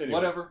 Yeah, anyway.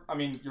 Whatever. I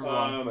mean, you're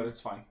wrong, but it's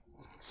fine.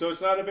 So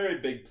it's not a very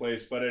big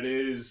place, but it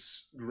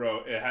is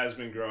it has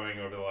been growing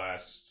over the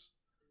last,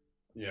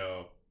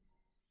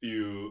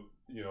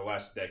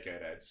 last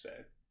decade, I'd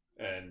say.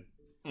 And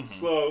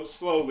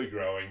slowly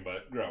growing,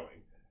 but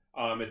growing.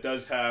 It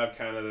does have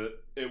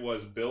it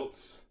was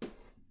built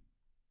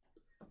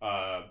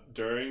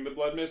during the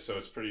Blood Mist, so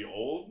it's pretty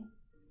old,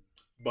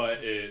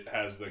 but it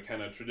has the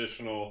kind of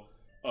traditional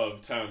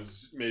of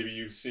towns maybe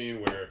you've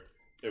seen where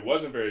it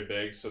wasn't very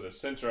big, so the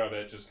center of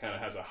it just kind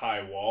of has a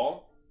high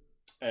wall,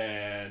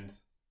 and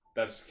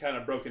that's kind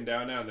of broken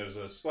down now, and there's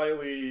a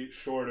slightly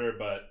shorter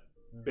but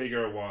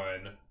bigger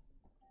one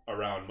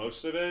around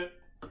most of it.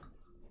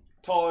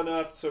 Tall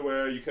enough to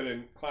where you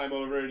couldn't climb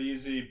over it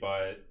easy,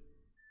 but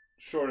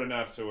short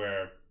enough to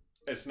where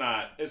it's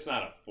not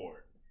a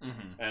fort.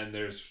 Mm-hmm. And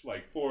there's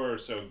like 4 or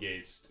so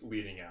gates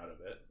leading out of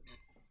it,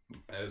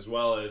 as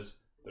well as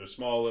there's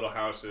small little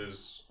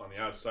houses on the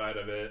outside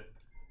of it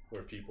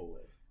where people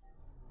live.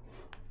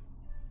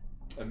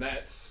 And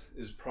that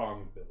is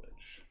Prong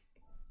Village,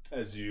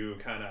 as you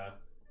kind of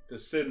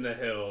descend the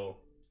hill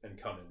and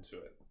come into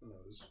it. And I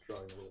was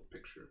drawing a little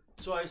picture.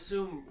 So I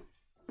assume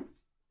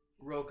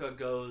Roka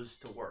goes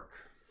to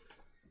work.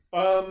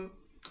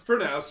 For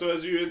now, so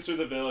as you enter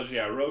the village,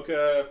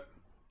 Roka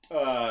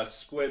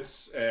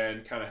splits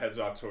and kind of heads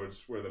off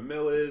towards where the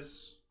mill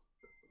is,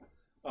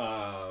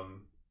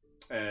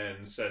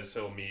 and says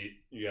he'll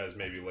meet you guys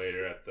maybe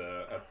later at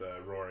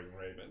the Roaring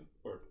Raven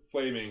or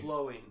Flowing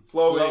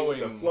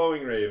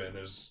Raven.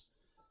 There's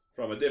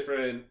from a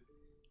different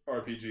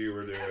RPG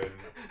we're doing.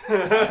 I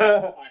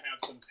have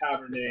some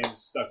tavern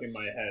names stuck in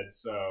my head,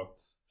 so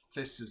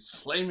this is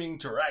Flaming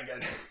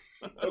Dragon.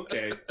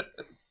 Okay.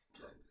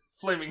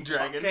 Flaming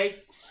Dragon.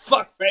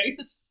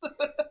 Fuckface.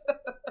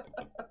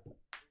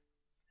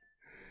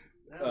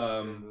 That was a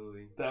good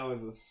movie. That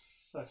was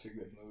such a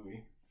good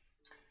movie.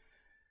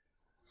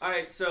 All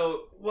right,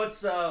 so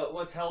what's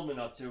Heldman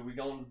up to? We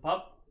going to the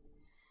pub?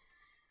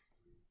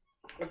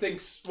 I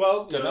think.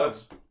 Well,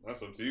 that's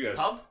up to you guys.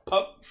 Pub.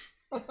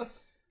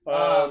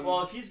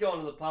 Well, if he's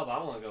going to the pub, I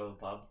want to go to the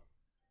pub.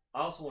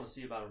 I also want to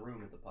see about a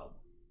room at the pub.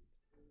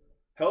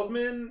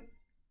 Heldman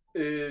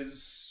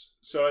is...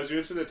 So as you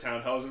enter the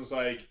town, Heldman's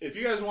like, if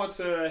you guys want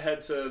to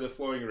head to the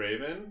Flowing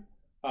Raven,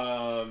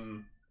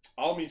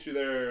 I'll meet you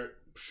there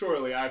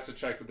shortly. I have to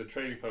check with the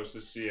trading post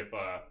to see if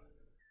my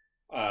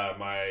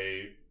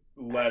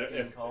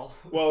letter... call?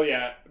 Well,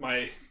 yeah,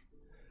 my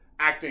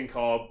acting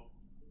call,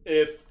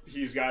 if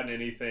he's gotten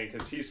anything,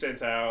 because he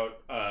sent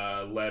out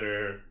a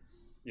letter,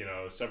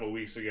 several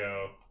weeks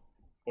ago,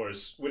 or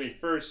when he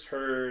first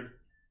heard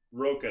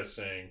Roka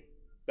sing,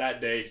 that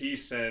day he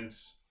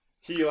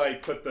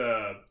put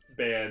the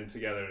band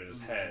together in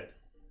his head,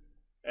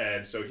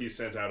 and so he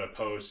sent out a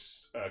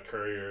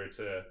courier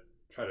to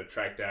try to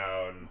track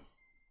down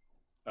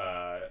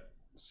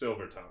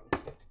Silvertongue.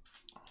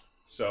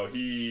 So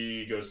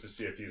he goes to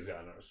see if he's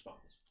gotten a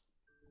response.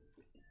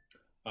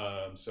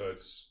 So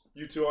it's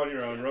you two on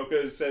your own.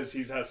 Roka says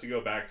he has to go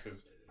back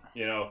because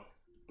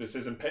this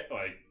isn't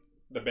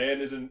the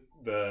band isn't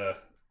the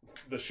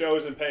show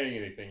isn't paying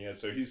anything yet,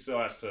 so he still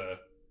has to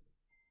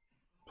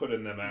put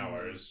in them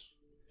hours.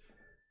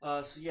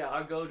 I'll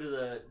go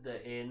to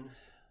the inn.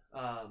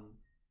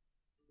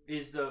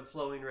 Is the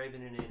Flowing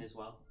Raven an inn as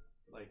well?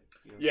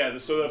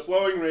 So the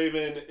Flowing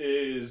Raven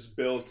is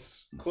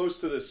built close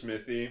to the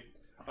smithy.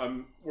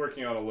 I'm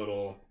working on a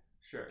little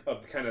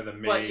of kind of the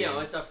main. But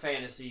it's a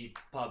fantasy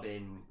pub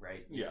inn,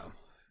 right? Yeah.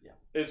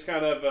 It's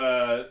kind of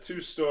a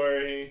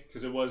 2-story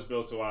because it was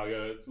built a while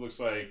ago. It looks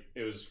like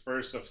it was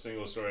first a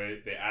single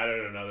story. They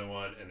added another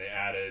one and they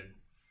added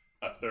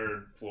a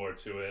 3rd floor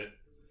to it.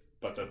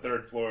 But the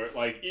 3rd floor,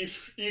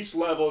 each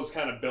level is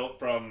kind of built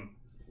from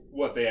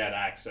what they had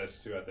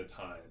access to at the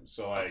time.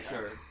 So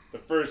the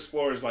first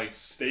floor is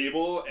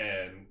stable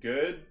and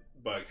good,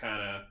 but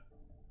kind of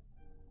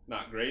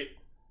not great.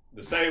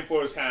 The second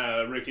floor is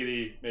kind of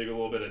rickety, maybe a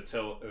little bit of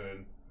tilt,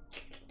 and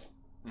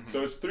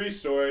so it's 3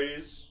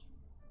 stories.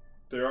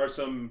 There are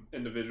some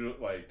individual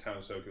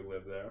townsfolk who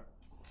live there.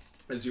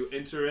 As you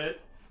enter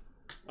it,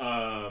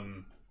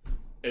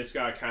 it's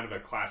got kind of a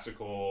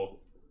classical,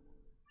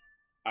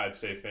 I'd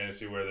say,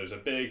 fantasy where there's a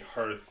big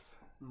hearth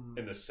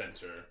in the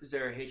center. Is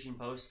there a hitching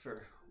post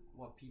for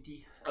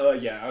Wapiti?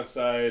 Yeah,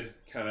 outside,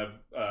 kind of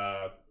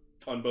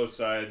on both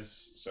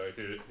sides. So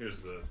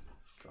here's the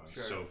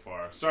so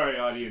far. Sorry,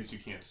 audience, you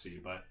can't see,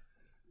 but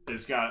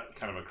it's got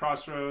kind of a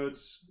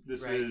crossroads.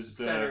 This is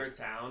the center of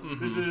town.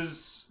 Mm-hmm. This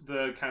is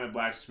the kind of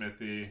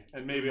blacksmithy,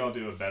 and maybe I'll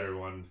do a better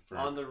one for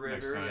on the river.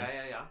 Next time.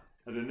 Yeah.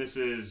 And then this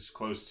is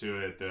close to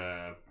it,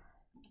 the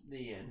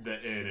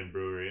inn and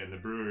brewery, and the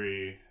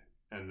brewery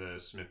and the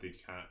smithy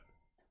kind of.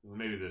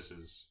 Maybe this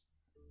is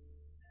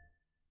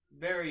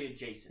very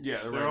adjacent.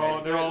 Yeah, they're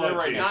all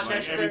right. Not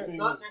necessarily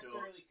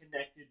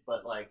connected,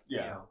 but you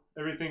know,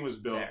 everything was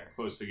built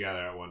close together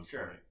at one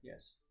point.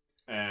 Yes.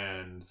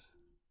 And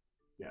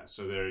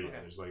so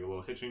there's like a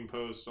little hitching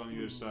post on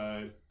either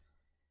side,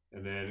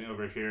 and then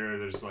over here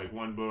there's like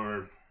one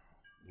board.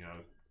 You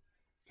know,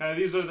 kind of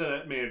these are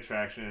the main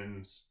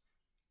attractions.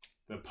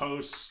 The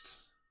post,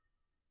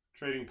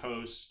 trading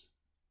post,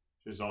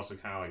 which is also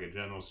kind of like a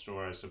general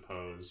store, I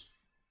suppose,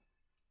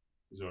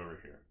 is over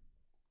here.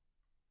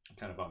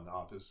 Kind of on the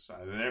opposite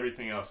side. And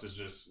everything else is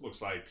just looks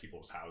like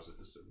people's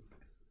houses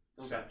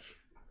and such.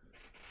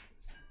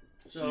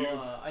 So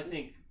I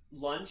think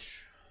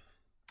lunch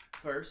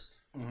first.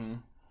 Mm-hmm.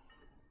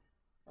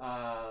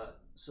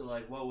 So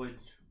like what would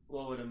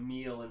a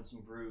meal and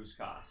some brews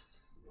cost?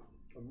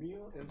 A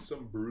meal and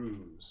some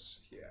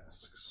brews, he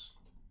asks.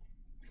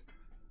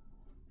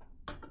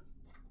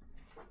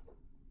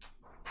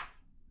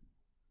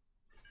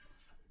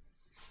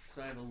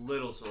 So I have a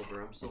little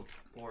silver. I'm still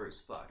poor as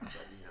fuck, but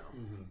you know.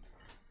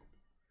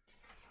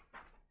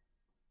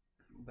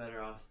 Better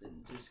off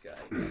than this guy,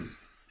 I guess.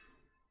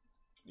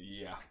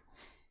 Yeah.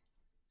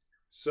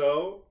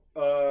 So,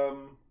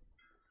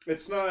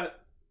 it's not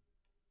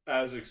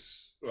as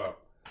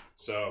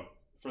so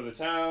for the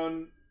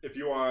town, if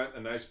you want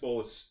a nice bowl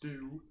of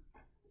stew,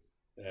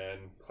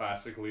 and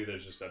classically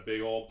there's just a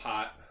big old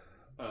pot,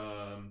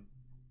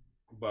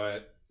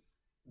 but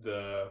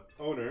the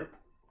owner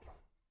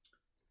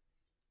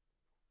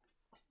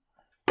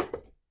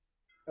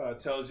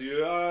tells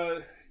you,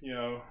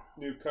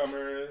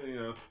 newcomer,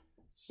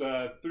 it's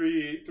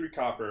 3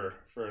 copper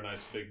for a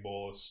nice big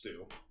bowl of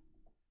stew.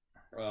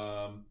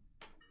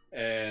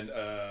 And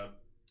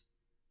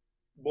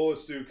bowl of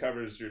stew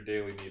covers your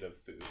daily need of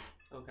food.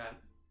 Okay.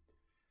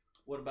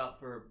 What about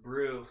for a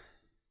brew?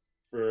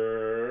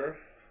 For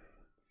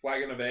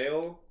flagon of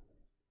ale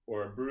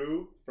or a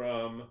brew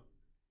from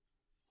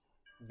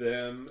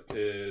them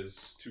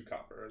is 2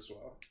 copper as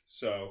well.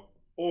 So,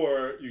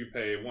 or you could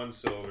pay 1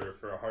 silver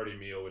for a hearty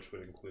meal, which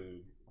would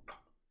include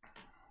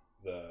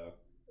the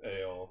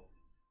ale.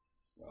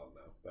 Well,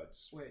 no,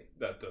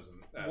 that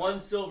doesn't add 1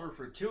 silver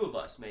for 2 of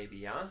us,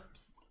 maybe, huh?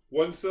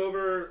 1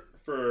 silver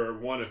for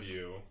 1 of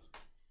you.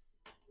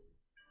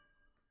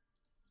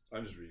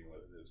 I'm just reading what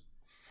it is.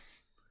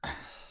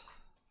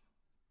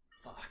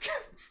 Fuck.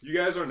 You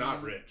guys are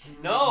not rich.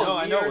 No,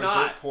 I know we're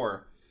not dirt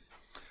poor.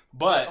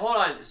 But hold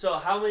on. So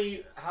how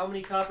many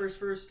coppers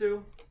for a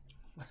stew?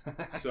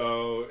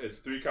 So it's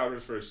 3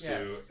 coppers for a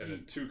stew, and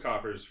then 2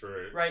 coppers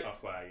for a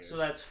flagon. So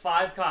that's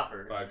 5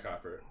 copper. 5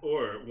 copper,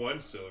 or 1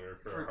 silver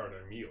for a hearty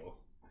meal.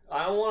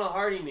 I don't want a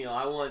hearty meal.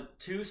 I want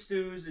 2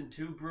 stews and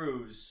 2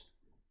 brews.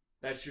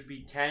 That should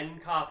be 10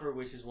 copper,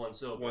 which is 1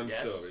 silver. 1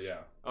 silver,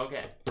 yeah.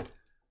 Okay.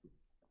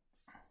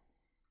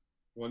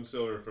 1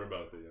 silver for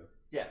both of you.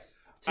 Yes.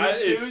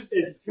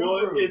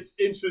 It's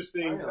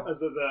interesting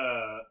because of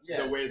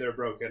the way they're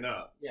broken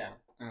up. Yeah.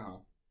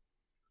 Oh.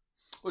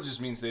 Well, it just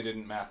means they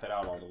didn't math it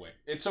out all the way.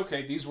 It's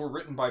okay. These were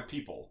written by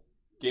people.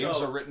 Games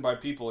are written by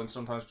people, and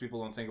sometimes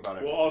people don't think about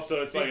it. Well,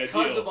 also, it's like a deal.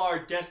 Because of our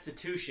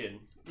destitution.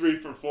 3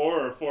 for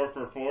 4 or 4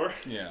 for 4?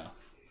 Yeah.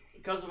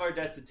 Because of our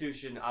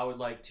destitution, I would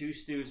like 2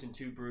 stews and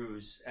 2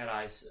 brews, and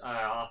I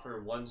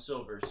offer 1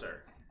 silver,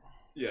 sir.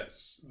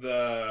 Yes.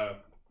 The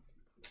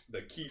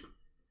keeper.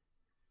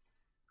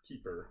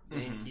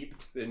 Mm-hmm. Keep.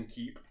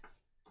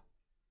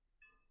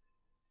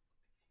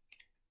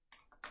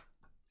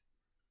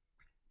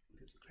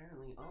 Because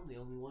apparently I'm the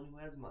only one who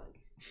has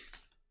money.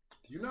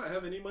 Do you not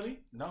have any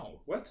money?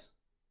 No. What?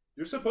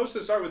 You're supposed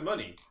to start with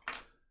money.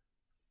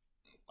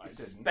 I didn't.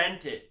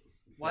 Spent it.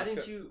 Why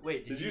didn't you...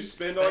 Wait, did you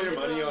spend all your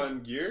money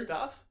on gear?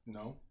 Stuff?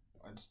 No.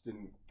 I just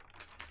didn't...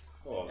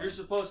 Oh, you're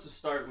supposed to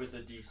start with a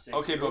D6.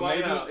 Okay, but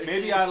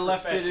maybe I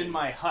left it in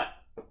my hut.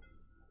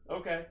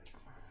 Okay.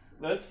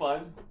 That's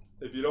fine.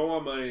 If you don't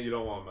want money, you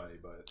don't want money,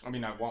 but... I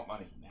mean, I want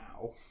money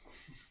now.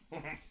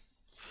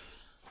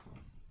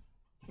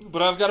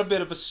 But I've got a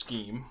bit of a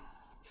scheme.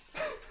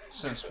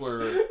 Since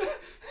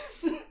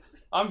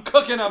I'm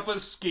cooking up a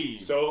scheme.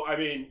 So, I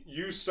mean,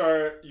 you would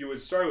start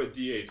with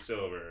D8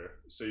 silver,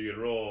 so you could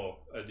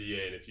roll a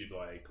D8 if you'd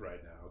like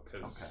right now,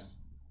 because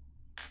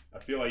I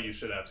feel like you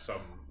should have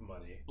some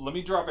money. Let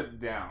me drop it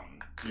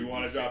down. You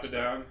want to drop it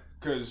down?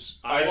 Because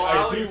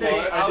I do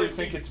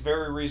think it's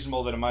very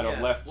reasonable that I might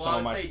have left some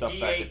of my stuff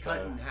back at D8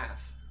 cut in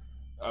half.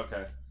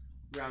 Okay.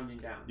 Rounding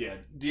down. Yeah,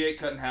 D8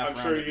 cut in half.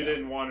 I'm sure you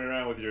didn't wander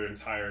around with your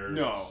entire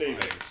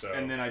savings. So.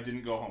 And then I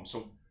didn't go home.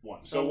 So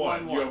One. So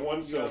one. You have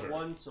one silver. You have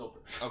 1 silver.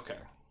 Okay.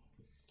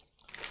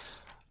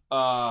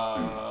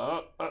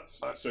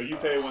 So you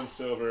pay 1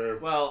 silver.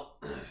 Well,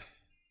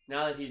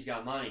 now that he's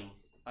got money,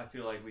 I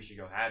feel like we should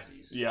go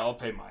halvesies. Yeah, I'll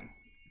pay mine.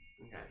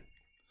 Okay.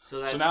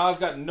 So now I've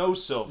got no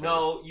silver.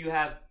 No, you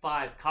have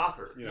 5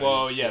 copper.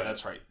 Well, yeah,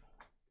 that's right.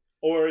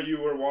 Or you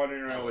were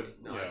wandering around with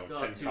I still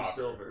 10 have 2 copper,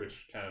 silver,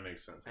 which kind of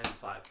makes sense. and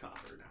 5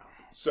 copper now.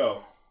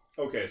 So,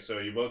 okay, so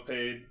you both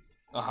paid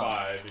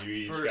 5. And you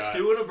each for a got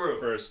stew and a brew.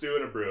 For a stew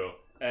and a brew.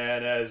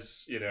 And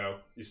as you know,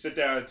 you sit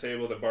down at the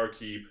table. The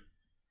barkeep,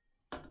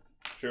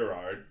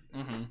 Gerard,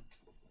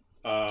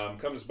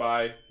 comes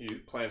by. He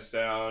plants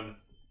down,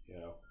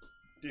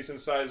 decent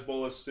sized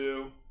bowl of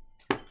stew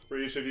for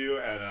each of you,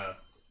 and a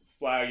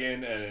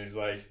flagon, and he's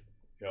like,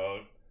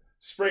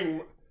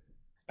 spring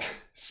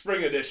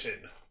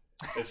edition.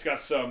 It's got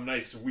some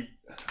nice wheat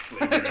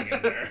flavoring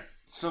in there.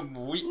 Some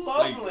wheat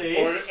Lovely.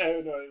 flavor.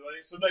 Or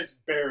like some nice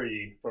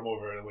berry from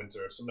over in the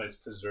winter, some nice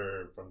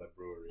preserve from the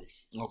brewery.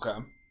 Okay.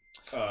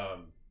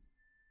 And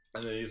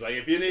then he's like,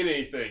 if you need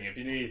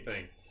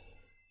anything,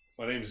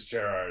 my name is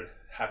Gerard.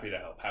 Happy to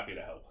help.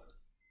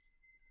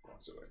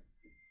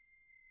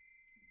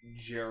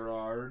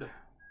 Gerard.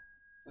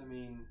 I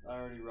mean, I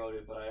already wrote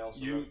it, but I also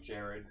wrote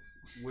Jared.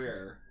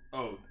 Where?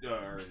 Oh,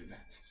 alright.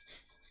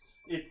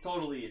 It's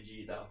totally a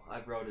G, though.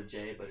 I wrote a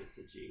J, but it's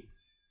a G.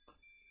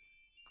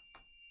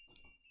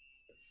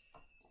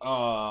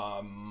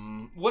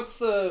 What's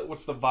the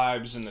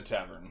vibes in the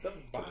tavern?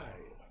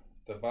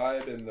 The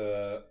vibe in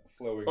the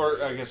flowing. Or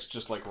room. I guess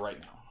just like right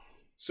now.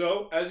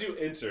 So as you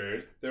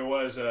entered, there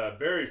was a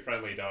very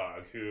friendly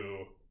dog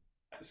who,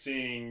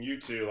 seeing you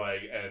two,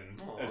 and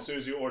as soon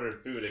as you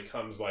ordered food, it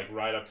comes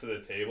right up to the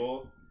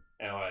table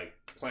and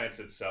plants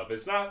itself.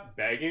 It's not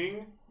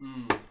begging,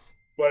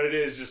 but it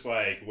is just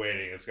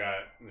waiting. It's got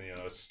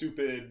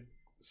stupid.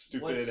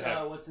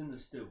 What's in the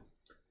stew?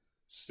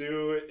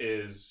 Stew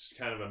is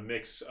kind of a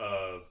mix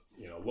of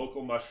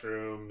local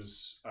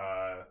mushrooms.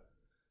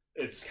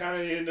 It's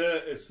kind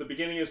of it's the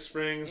beginning of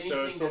spring, Anything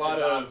so it's a that lot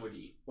the dog of would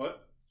eat.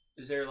 What?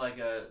 Is there like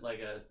a?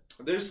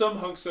 There's some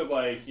hunks of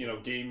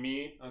game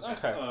meat.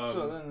 Okay.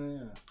 So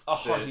then a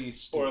hearty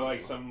stew, or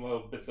some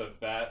little bits of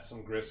fat,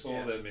 some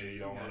gristle that maybe you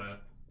don't want to.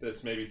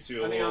 That's maybe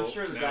too. I'm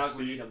sure the nasty. dog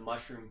would eat a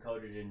mushroom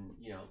coated in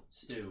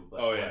stew,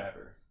 but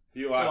whatever.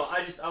 So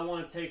I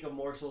want to take a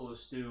morsel of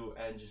stew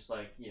and just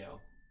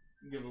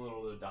give a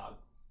little to the dog.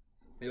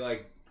 And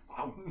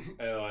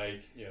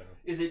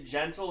Is it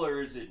gentle or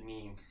is it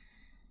mean?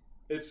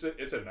 It's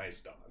a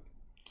nice dog.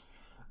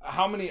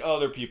 How many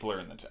other people are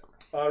in the tavern?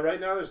 Right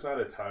now there's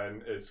not a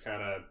ton. It's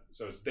kind of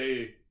it's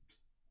day.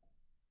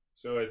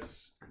 So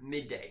it's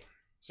midday.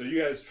 So you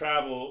guys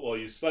travel. Well,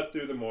 you slept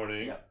through the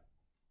morning. Yep.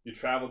 You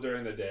travel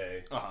during the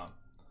day.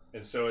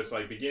 And so it's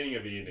beginning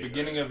of evening.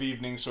 Beginning of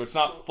evening, so it's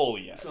not full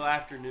yet. So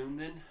afternoon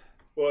then?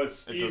 Well,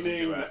 it's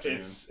evening.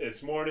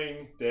 It's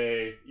morning,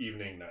 day,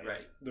 evening, night.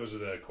 Right. Those are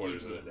the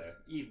quarters of the day.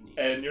 Evening.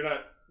 And you're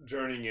not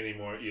journeying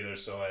anymore either.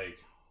 So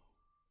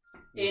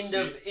late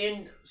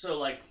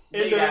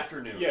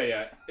afternoon.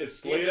 Yeah.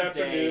 It's late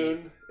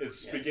afternoon.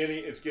 It's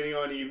beginning. It's getting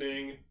on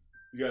evening.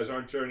 You guys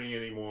aren't journeying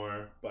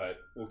anymore, but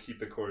we'll keep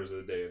the quarters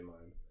of the day in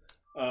mind.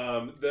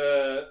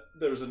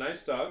 There was a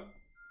nice dog.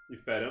 You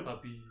fed him.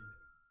 Puppy.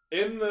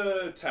 In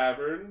the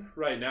tavern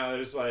right now,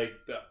 there's the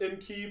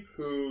innkeep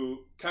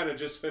who kind of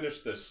just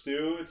finished the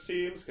stew. It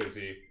seems because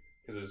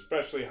it's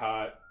freshly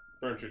hot,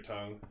 burnt your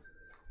tongue.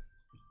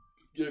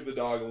 Give the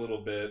dog a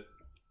little bit,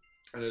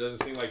 and it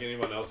doesn't seem like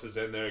anyone else is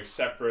in there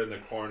except for in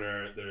the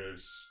corner.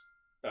 There's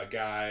a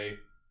guy,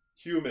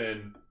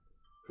 human,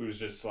 who's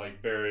just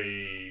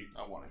very.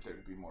 I wanted there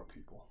to be more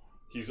people.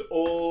 He's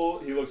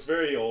old. He looks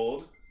very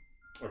old,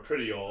 or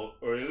pretty old,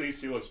 or at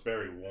least he looks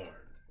very worn.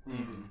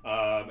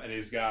 Mm-hmm. And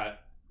he's got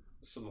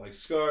some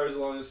scars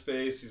along his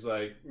face. He's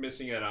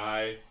missing an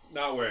eye,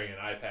 not wearing an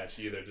eye patch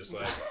either, just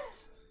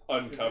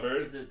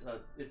uncovered.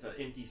 It's an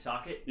empty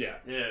socket? Yeah.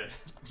 Yeah.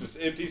 Just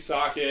empty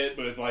socket,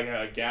 but with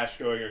a gash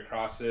going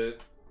across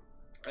it.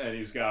 And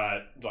he's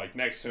got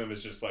next to him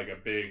is just a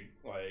big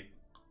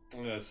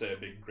I'm gonna say a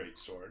big great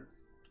sword,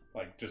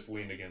 just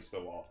leaned against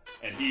the wall,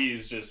 and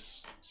he's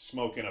just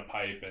smoking a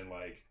pipe and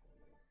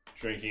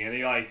drinking. And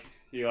he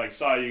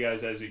saw you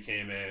guys as you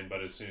came in,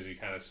 but as soon as he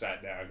kind of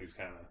sat down, he's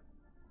kind of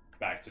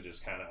back to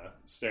just kind of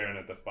staring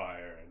at the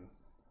fire and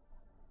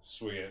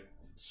swinging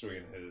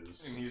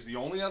his. And he's the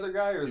only other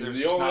guy, or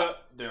there's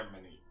not there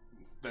many.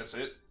 That's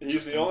it.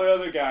 He's the only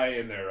other guy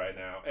in there right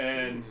now,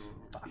 and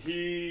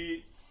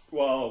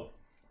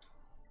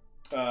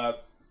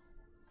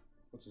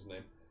what's his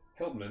name?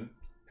 Hildman.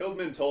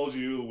 Hildman told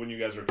you when you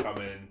guys were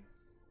coming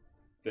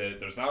that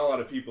there's not a lot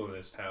of people in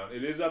this town.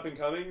 It is up and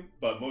coming,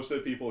 but most of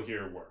the people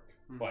here work.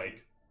 Mm-hmm.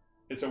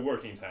 It's a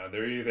working town.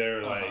 They're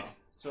either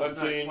so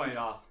hunting. It's not quite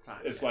off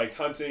time. It's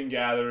hunting,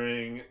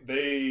 gathering.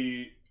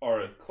 They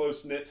are a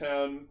close-knit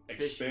town,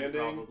 expanding.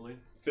 Fishing, probably.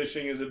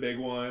 Fishing is a big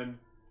one.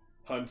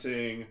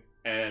 Hunting,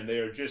 and they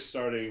are just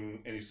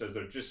starting. And he says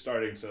they're just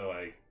starting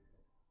to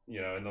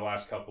in the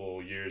last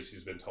couple years,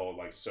 he's been told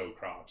sow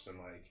crops and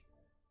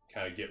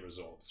kind of get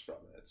results from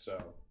it.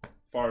 So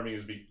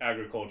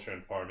agriculture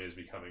and farming is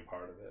becoming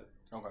part of it.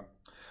 Okay.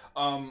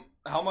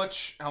 How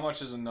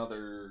much is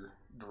another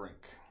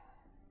drink?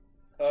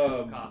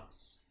 2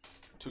 cops.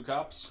 2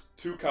 cops?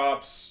 2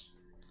 cops,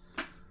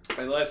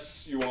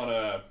 unless you want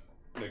to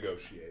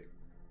negotiate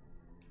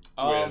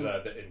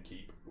with the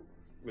innkeep,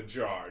 with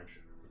George.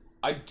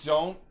 I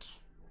don't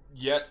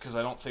yet, because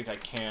I don't think I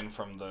can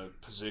from the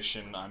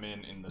position I'm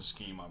in the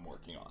scheme I'm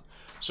working on.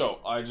 So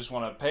I just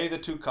want to pay the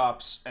 2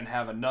 cops and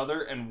have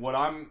another. And what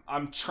I'm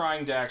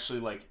trying to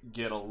actually like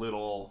get a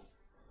little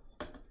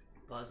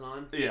buzz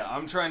on. Yeah,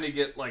 I'm trying to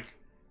get like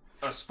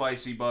a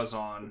spicy buzz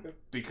on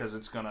because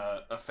it's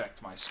gonna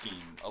affect my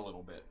scheme a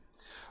little bit.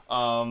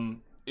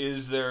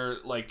 Is there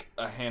like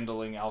a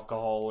handling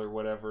alcohol or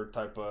whatever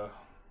type of?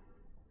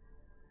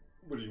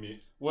 What do you mean?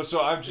 Well,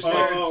 so I've just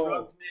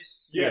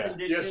yes,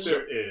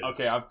 there is.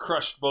 Okay, I've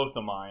crushed both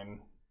of mine.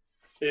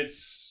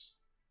 It's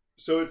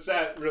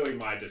at really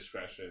my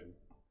discretion,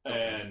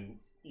 and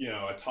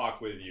a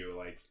talk with you,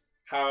 like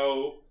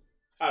how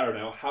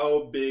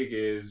big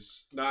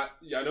is not.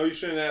 I know you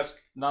shouldn't ask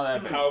not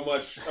that big. How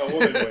much a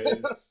woman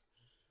weighs.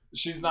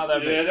 She's not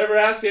that big. I never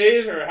ask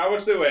age or how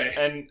much they weigh.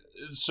 And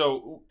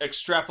so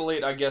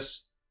extrapolate, I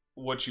guess,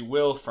 what you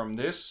will from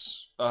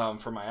this.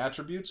 For my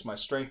attributes, my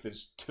strength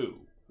is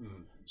 2.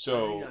 Mm.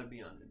 So you gotta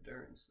be on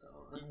endurance,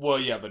 though. Well,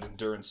 yeah, but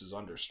endurance is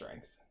under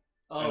strength.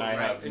 Oh, and I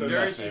have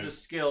endurance is a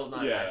skill,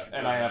 not an attribute.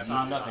 And I have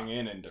nothing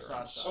in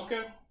endurance.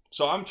 Okay.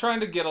 So I'm trying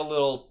to get a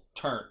little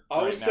turn.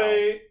 I would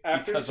say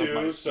after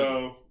 2.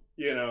 So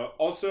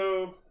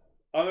also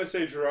I'm gonna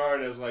say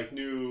Gerard as like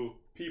new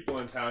people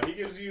in town. He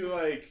gives you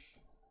like.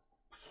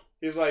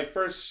 He's like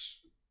first.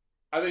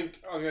 I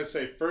think I'm gonna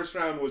say first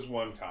round was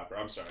 1 copper.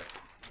 I'm sorry,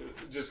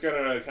 just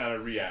gonna kind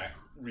of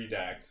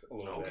redact a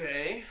little bit.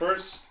 Okay.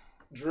 First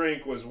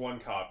drink was 1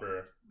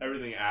 copper.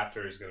 Everything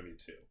after is gonna be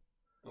 2.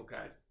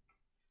 Okay.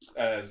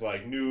 As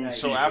like new.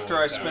 So after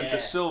I spent the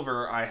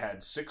silver, I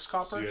had 6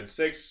 copper. So you had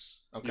 6.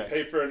 Okay. You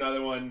pay for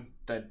another one.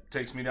 That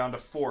takes me down to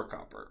 4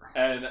 copper.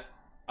 And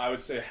I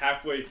would say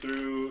halfway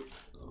through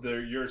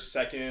your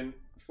second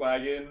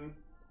flagon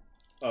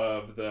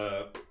of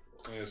the.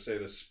 I'm gonna say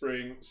the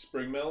spring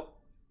melt.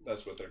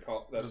 That's what they're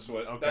called. That's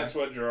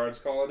what Gerard's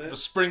calling it. The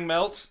spring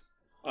melt.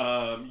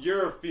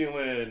 You're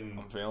feeling.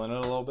 I'm feeling it a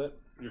little bit.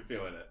 You're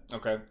feeling it.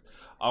 Okay.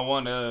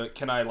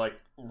 Can I like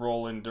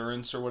roll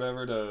endurance or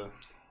whatever to,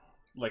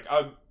 like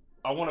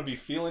I want to be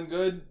feeling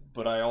good,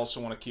 but I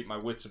also want to keep my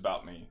wits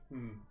about me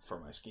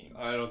for my scheme.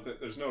 I don't think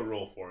there's no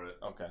roll for it.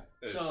 Okay.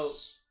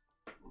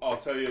 I'll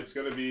tell you, it's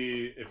gonna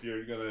be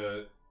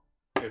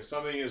if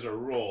something is a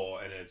roll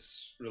and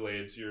it's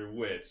related to your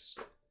wits.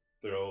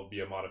 There will be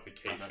a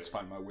modification. Oh, that's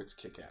fine. My wits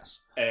kick ass.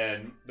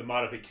 And the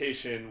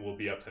modification will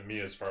be up to me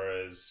as far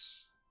as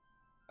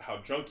how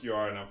drunk you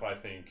are and if I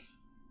think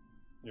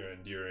you're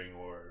endearing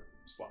or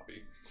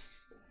sloppy.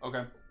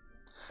 Okay.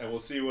 And we'll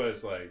see what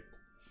it's like.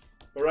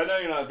 But right now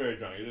you're not very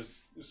drunk. You're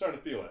starting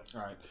to feel it.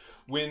 All right.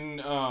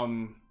 When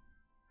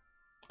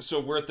so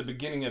we're at the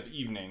beginning of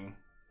evening.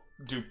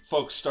 Do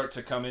folks start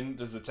to come in?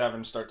 Does the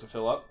tavern start to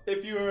fill up?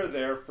 If you were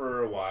there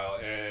for a while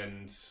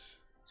and.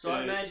 So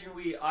I imagine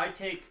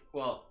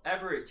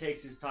Everett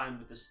takes his time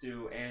with the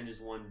stew and his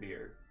 1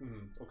 beer.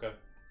 Mm-hmm. Okay.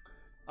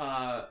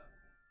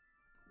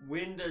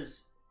 When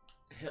does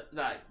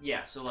that?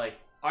 Yeah. So like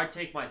I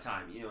take my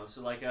time,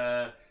 So like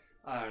I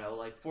don't know,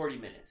 like 40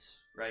 minutes,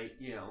 right?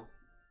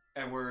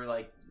 And we're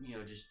like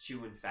just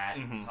chewing fat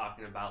and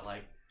talking about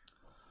like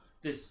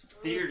this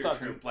theater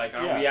troupe. Like,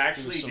 are we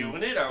actually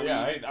doing it?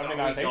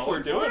 I think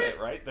we're doing it,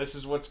 right? This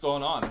is what's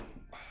going on.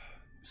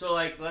 So,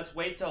 like, let's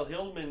wait till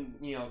Hildman,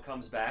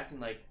 comes back and,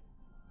 like,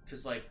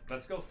 because, like,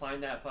 let's go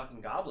find that fucking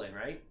goblin,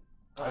 right?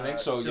 I think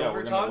so, yeah.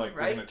 We're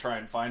gonna try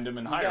and find him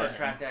and hire him. We gotta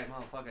track that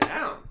motherfucker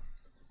down.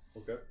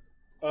 Okay.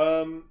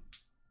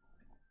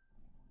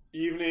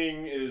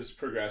 Evening is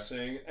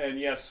progressing, and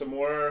yes, some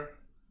more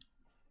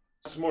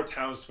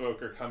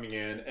townsfolk are coming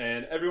in,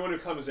 and everyone who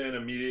comes in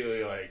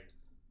immediately, like,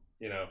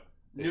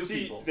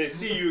 people. They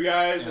see you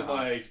guys, and,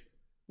 like,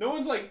 no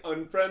one's, like,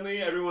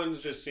 unfriendly. Everyone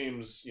just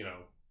seems,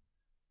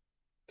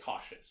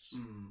 cautious.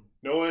 Mm.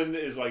 No one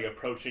is like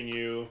approaching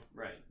you,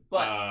 right?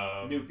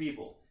 But new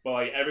people. But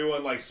like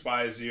everyone like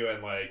spies you,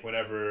 and like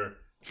whenever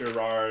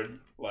Gerard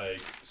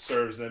like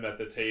serves them at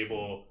the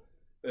table,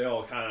 they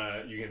all kind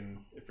of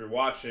if you're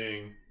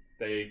watching,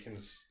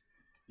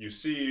 you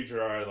see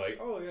Gerard like,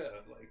 oh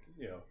yeah, like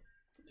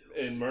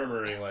in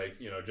murmuring like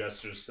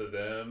gestures to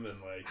them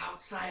and like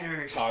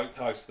outsiders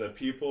talks to the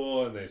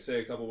people, and they say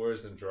a couple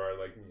words, and Gerard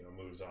like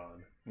moves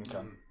on.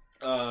 Okay.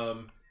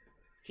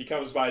 He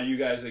comes by you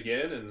guys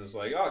again and is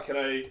like, "Oh, can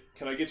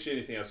I get you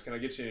anything else? Can I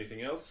get you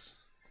anything else?"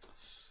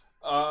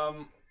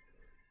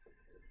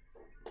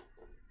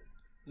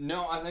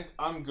 No, I think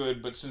I'm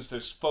good. But since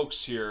there's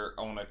folks here,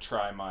 I want to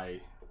try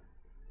my.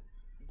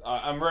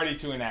 I'm ready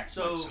to enact.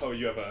 So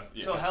you have a.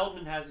 Yeah. So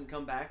Heldman hasn't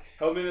come back.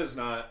 Heldman has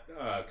not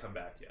come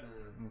back yet.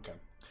 Okay,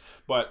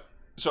 but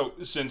so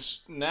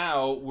since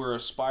now we're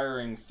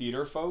aspiring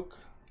theater folk,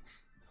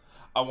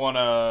 I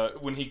wanna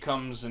when he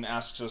comes and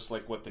asks us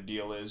like what the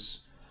deal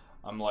is.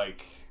 I'm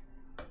like,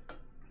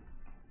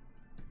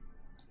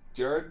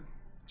 Gerard.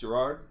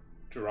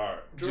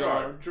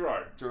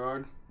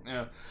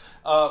 Yeah.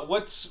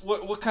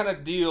 What kind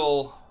of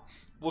deal?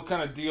 What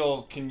kind of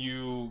deal can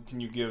you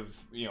give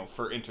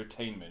for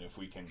entertainment if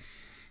we can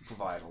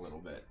provide a little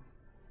bit?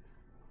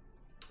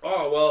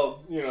 Oh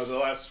well, the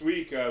last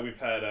week we've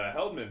had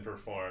Heldman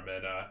perform,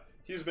 and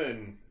he's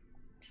been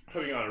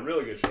putting on a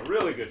really good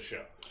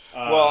show.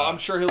 Well, I'm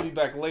sure he'll be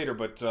back later,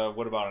 but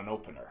what about an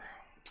opener?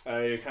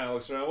 He kind of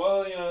looks around.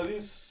 Well,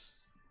 these.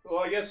 Well,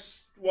 I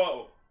guess.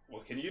 Well,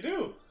 what can you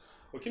do?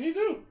 What can you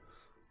do?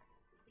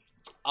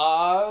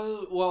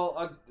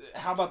 Well,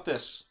 how about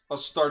this? I'll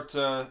start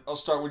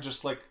with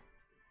just like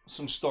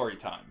some story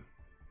time.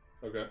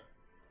 Okay.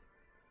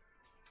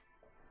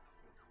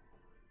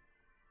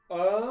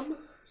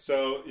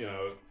 So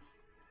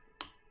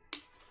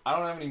I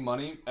don't have any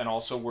money, and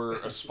also we're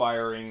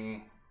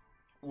aspiring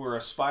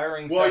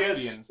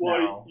thespians well,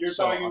 now. You're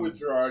so talking with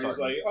Gerard. He's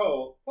like,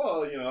 oh,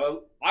 well,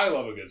 I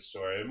love a good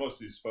story. Most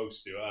of these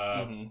folks do.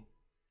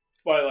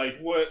 But like,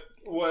 what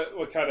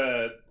kind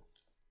of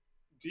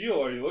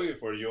deal are you looking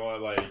for? You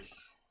want are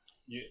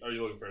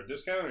you looking for a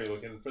discount? Are you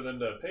looking for them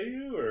to pay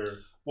you, or?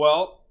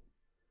 Well,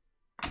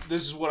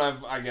 this is what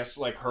I've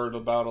heard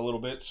about a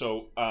little bit.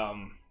 So,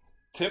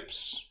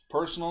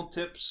 personal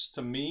tips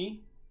to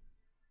me,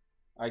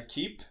 I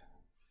keep,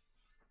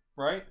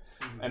 right?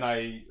 Mm-hmm. And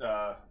I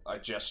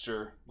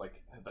gesture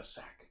like the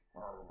sack.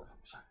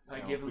 I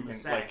give them the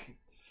sack.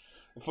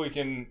 If we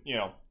can,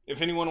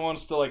 if anyone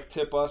wants to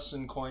tip us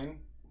in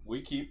coin,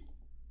 we keep.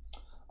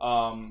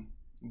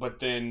 But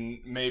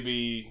then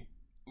maybe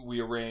we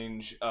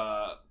arrange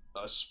a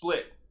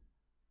split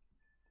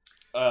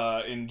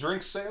in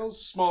drink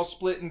sales, small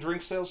split in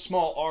drink sales,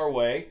 small our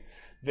way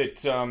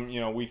that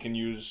we can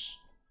use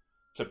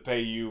to pay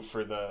you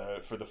for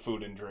the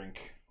food and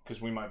drink,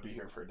 because we might be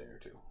here for a day or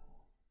two.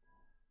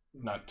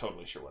 Not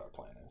totally sure what our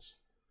plan is.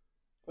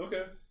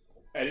 Okay.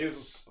 And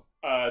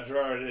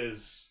Gerard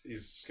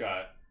he's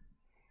got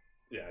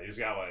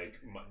like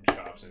mutton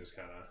chops, and he's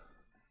kind of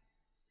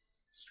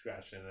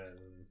scratching it.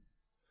 And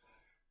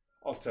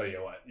I'll tell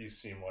you what, you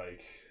seem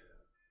like.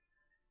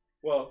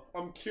 Well,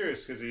 I'm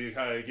curious because he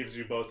kind of gives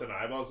you both an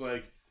eyeball. It's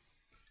like,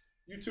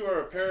 you two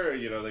are a pair,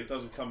 that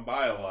doesn't come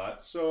by a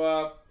lot.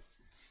 So,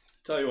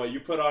 tell you what,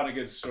 you put on a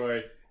good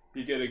story,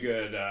 you get a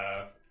good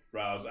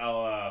rouse.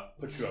 I'll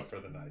put you up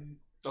for the night.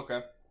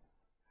 Okay.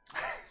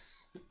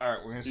 All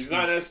right, we're gonna. He's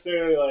not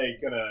necessarily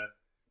gonna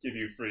give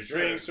you free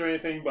drinks or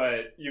anything,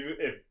 but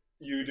if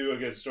you do a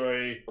good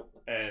story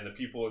and the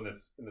people in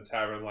the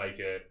tavern like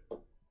it,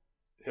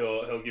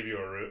 he'll give you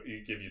a room.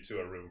 Give you two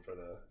a room for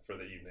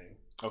the evening.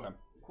 Okay.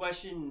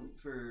 Question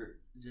for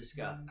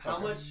Ziska: How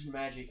much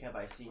magic have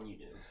I seen you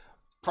do?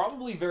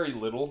 Probably very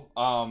little.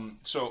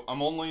 So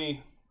I'm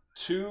only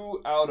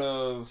 2 out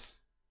of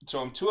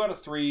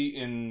 3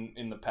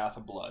 in the Path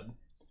of Blood,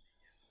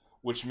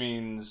 which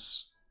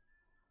means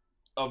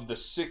of the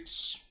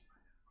 6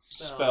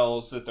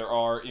 spells that there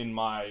are in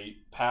my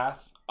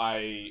path,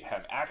 I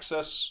have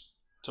access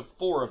to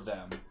 4 of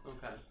them.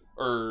 Okay.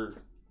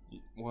 Or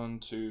 1,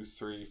 2,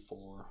 3,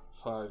 4,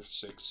 5,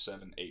 6,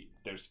 7, 8.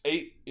 There's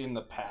 8 in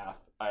the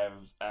path. I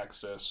have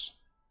access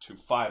to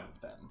 5 of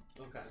them.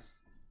 Okay.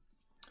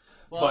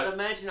 Well, I'd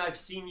imagine I've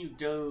seen you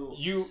do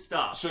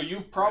stuff. So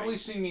you've probably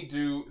seen me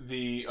do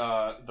the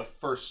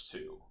first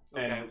 2.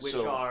 Okay, and which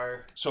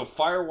are... So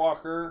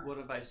Firewalker what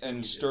have I seen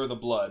and Stir the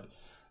Blood.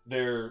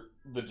 They're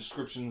the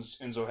descriptions.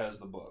 Enzo has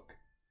the book.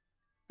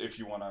 If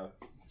you want to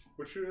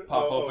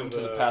pop open to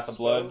the Path of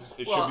Blood,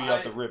 it should be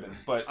out the ribbon.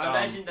 But I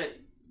imagine that...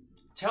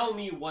 Tell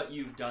me what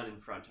you've done in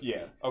front of me.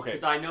 Yeah, okay.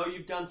 Because I know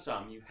you've done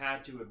some. You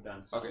had to have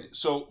done some. Okay,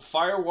 so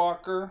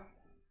Firewalker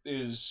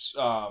is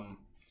a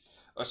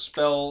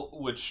spell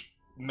which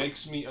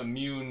makes me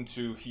immune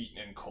to heat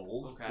and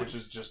cold, which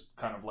is just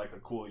kind of like a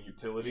cool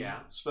utility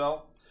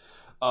spell.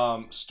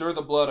 Stir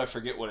the Blood, I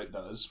forget what it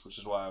does, which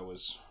is why I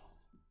was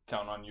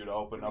counting on you to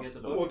open up the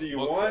book. Well, do you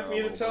want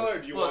me to tell her,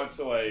 or do you want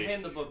to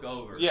hand the book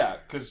over? Yeah,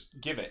 because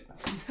give it.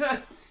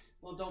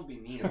 Well, don't be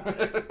mean about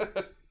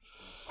it.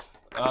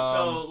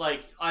 So,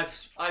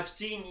 I've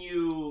seen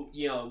you,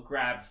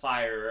 grab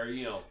fire, or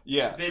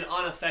been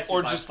unaffected by fire.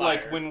 Or just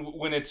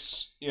when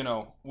it's,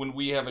 when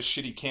we have a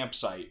shitty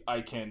campsite,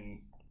 I can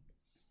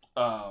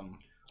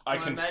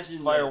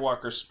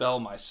Firewalker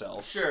spell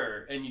myself.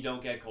 Sure, and you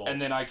don't get cold.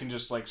 And then I can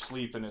just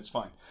sleep and it's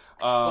fine.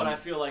 But I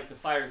feel like the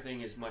fire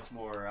thing is much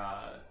more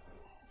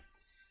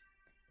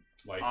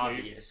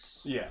obvious.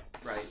 Yeah.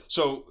 Right.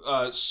 So,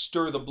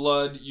 Stir the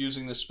Blood,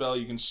 using the spell,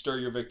 you can stir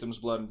your victim's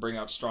blood and bring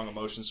out strong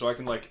emotions. So I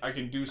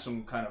can do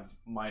some kind of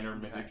minor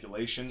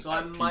manipulation. So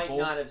I might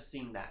not have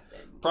seen that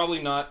then.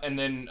 Probably not. And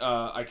then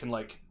I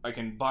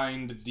can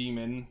bind a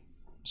demon.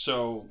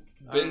 So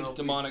bend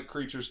demonic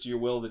creatures to your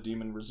will. The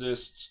demon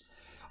resists.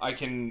 I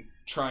can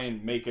try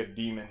and make a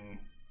demon.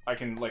 I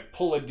can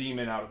pull a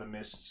demon out of the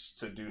mists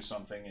to do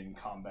something in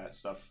combat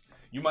stuff.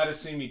 You might have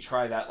seen me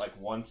try that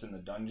once in the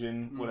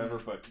dungeon, whatever.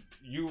 But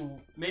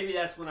maybe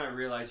that's when I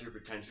realized your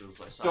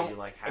potentials. I saw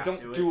you half do it.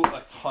 I don't do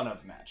a ton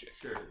of magic.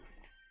 Sure.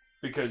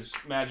 Because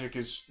magic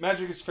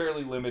is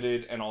fairly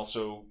limited, and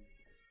also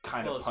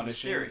kind of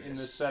punishing in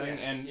this setting,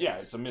 and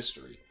it's a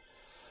mystery.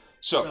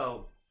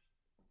 So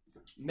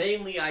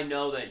mainly, I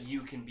know that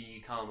you can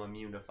become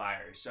immune to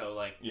fire. So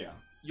like,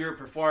 your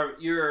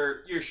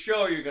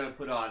show you're gonna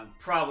put on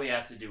probably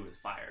has to do with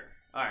fire.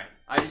 All right,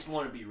 I just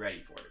want to be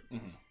ready for it.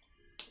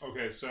 Mm-hmm.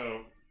 Okay,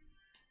 so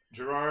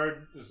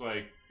Gerard is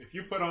like, if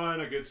you put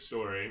on a good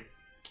story,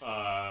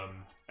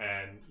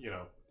 and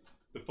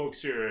the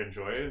folks here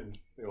enjoy it and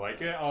they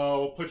like it,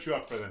 I'll put you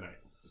up for the night.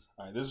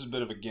 All right, this is a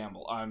bit of a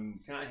gamble.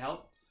 Can I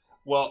help?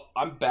 Well,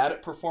 I'm bad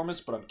at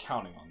performance, but I'm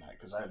counting on that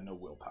because I have no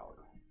willpower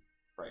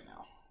right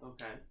now.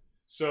 Okay.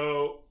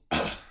 So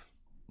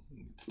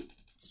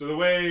the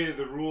way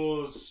the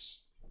rules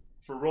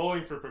for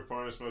rolling for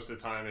performance, most of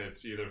the time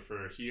it's either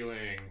for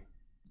healing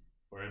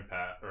or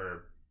impact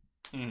or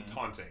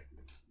taunting.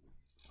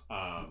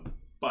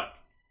 But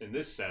in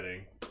this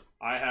setting,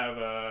 I have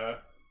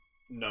a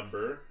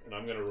number, and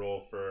I'm going to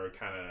roll for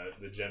kind of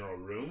the general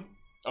room.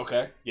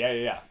 Okay.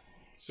 Yeah.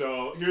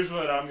 So here's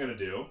what I'm going to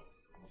do.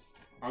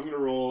 I'm going to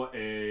roll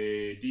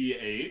a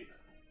D8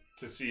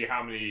 to see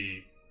how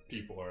many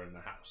people are in the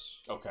house.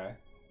 Okay.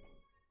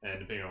 And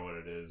depending on what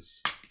it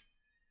is...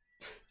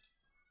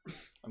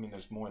 I mean,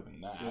 there's more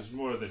than that. There's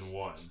more than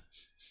one.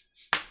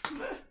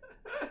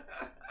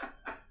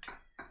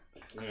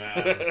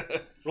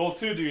 Roll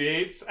 2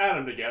 D8s, add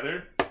them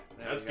together.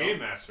 That's game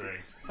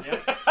mastering.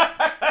 Yep.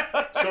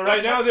 So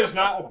right now there's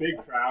not a big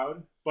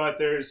crowd, but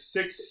there's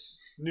 6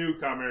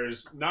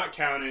 newcomers, not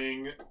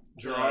counting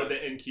Gerard the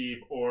innkeep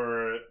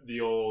or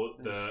the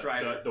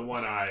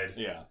one-eyed.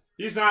 Yeah.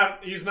 He's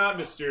not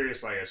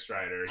mysterious like a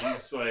Strider.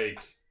 He's like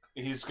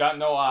he's got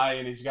no eye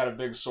and he's got a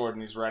big sword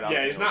and he's right out.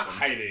 Yeah, he's not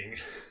hiding.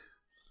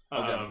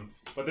 Okay.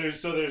 But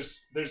there's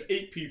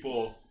 8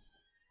 people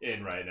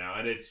in right now,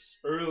 and it's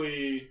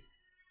early.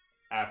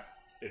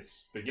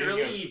 It's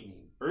beginning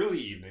early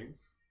evening,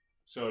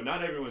 so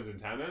not everyone's in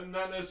town, and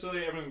not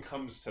necessarily everyone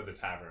comes to the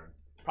tavern.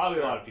 Probably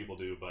a lot of people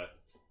do, but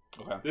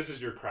this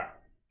is your crowd.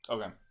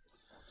 Okay.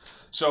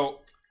 So,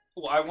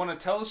 I want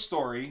to tell a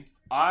story.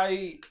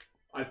 I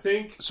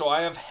think so.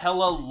 I have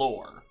hella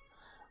lore.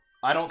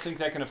 I don't think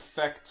that can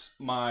affect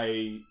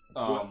my.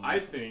 I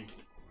think.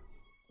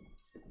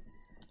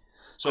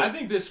 So I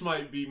think this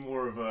might be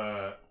more of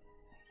a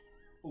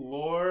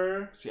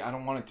lore. See, I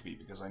don't want it to be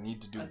because I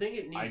need to do. I think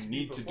it needs to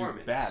be performance.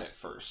 Do bad at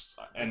first,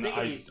 and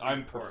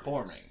I'm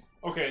performing.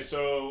 Okay,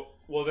 so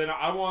then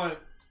I want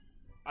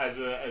as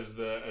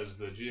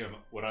the GM,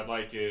 what I'd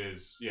like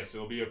is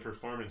it'll be a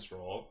performance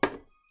roll,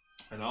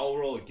 and I'll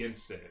roll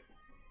against it.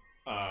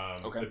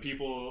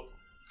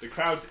 The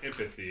crowd's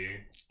empathy,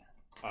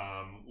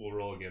 will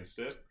roll against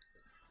it.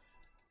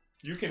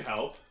 You can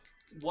help.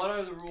 What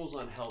are the rules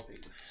on helping?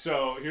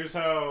 So here's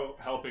how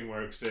helping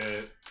works.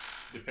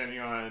 Depending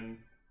on,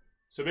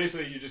 so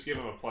basically you just give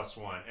them a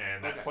 +1,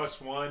 and that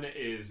 +1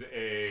 is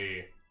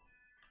a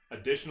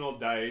additional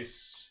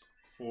dice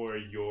for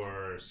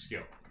your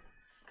skill,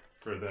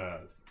 for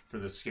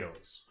the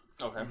skills.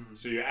 Okay.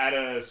 So you add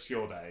a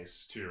skill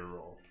dice to your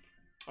roll.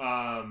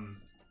 I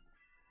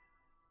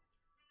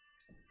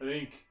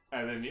think,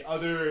 and then the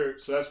other,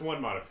 so that's one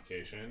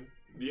modification.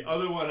 The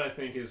other one I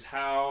think is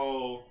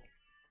how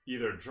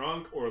either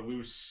drunk or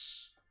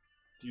loose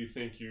do you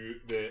think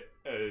that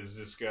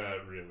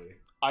Ziska really?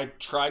 I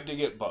tried to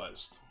get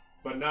buzzed,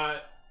 but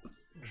not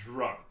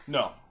drunk.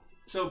 No.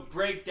 So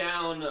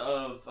breakdown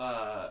of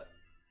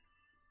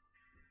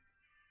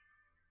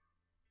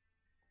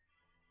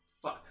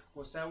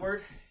what's that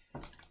word?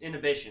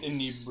 Inhibitions.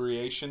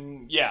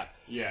 Inebriation. Yeah.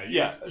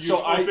 Yeah.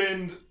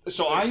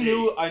 I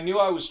knew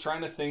I was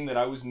trying a thing that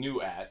I was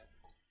new at,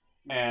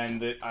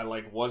 and that I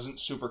wasn't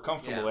super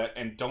comfortable at,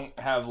 and don't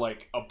have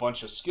a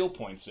bunch of skill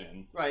points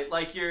in. Right,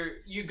 like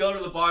you go to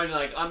the bar and you're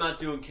like, I'm not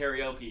doing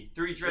karaoke.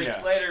 3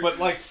 drinks later,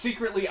 but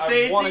secretly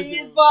I want to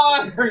do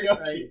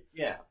karaoke. Right.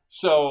 Yeah.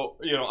 So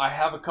I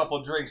have a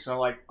couple drinks and I'm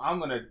like, I'm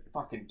gonna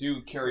fucking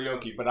do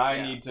karaoke, but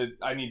I need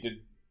to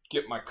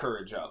get my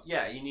courage up.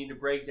 Yeah, you need to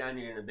break down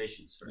your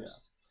inhibitions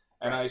first.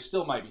 Yeah. And I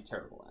still might be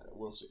terrible at it.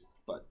 We'll see.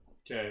 But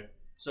okay,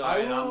 so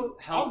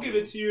I'll give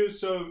it to you.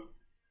 So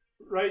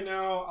right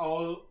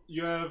now,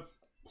 you have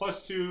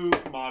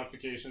 +2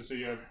 modifications, so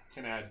you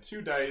can add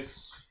 2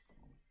 dice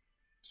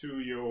to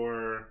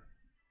your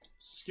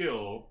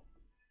skill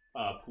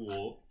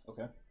pool.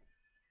 Okay.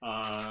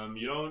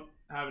 You don't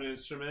have an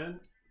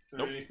instrument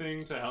or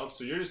anything to help,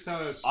 so you're just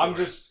telling us. I'm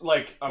just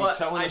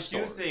telling a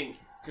story. I do think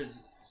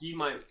because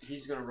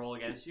he's gonna roll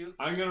against you.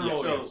 I'm gonna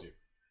roll against you.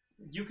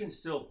 You can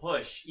still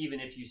push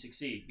even if you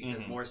succeed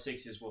because more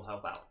 6s will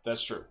help out.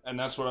 That's true, and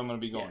that's what I'm going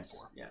to be going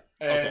for. Yeah.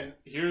 And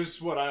here's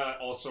what I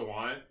also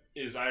want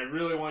is I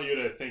really want you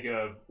to think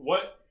of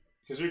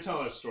because you're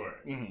telling a story.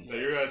 Mm-hmm.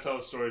 You're going to tell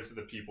a story to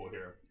the people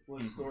here.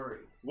 What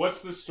story?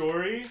 What's the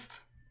story?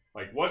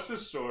 What's the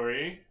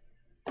story?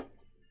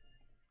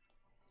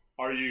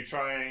 Are you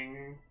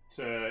trying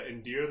to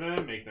endear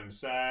them, make them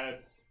sad?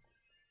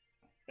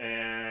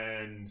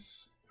 And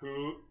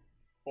who?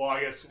 Well,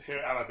 I guess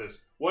here. How about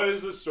this? What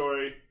is the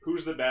story?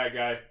 Who's the bad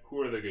guy?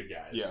 Who are the good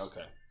guys? Yeah.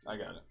 Okay. I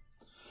got it.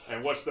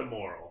 And what's the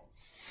moral?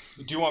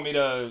 Do you want me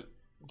to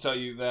tell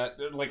you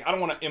that. Like, I don't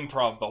want to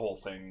improv the whole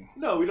thing.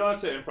 No, we don't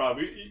have to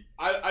improv.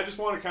 I just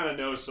want to kind of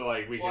know so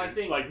like we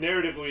can like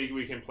narratively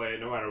we can play it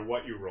no matter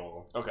what you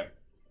roll. Okay.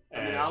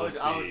 And I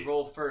would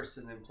roll first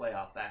and then play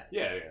off that.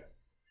 Yeah.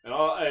 And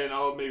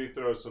I'll maybe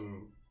throw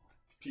some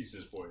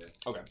pieces for you.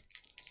 Okay.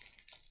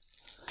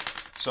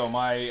 So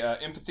my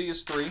empathy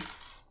is 3.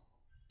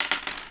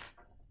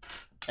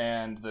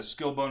 And the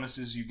skill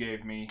bonuses you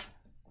gave me.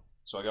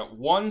 So I got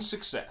 1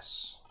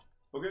 success.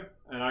 Okay.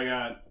 And I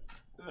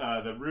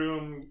got the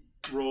room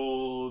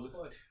rolled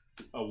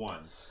a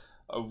 1.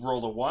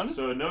 Rolled a 1?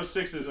 So no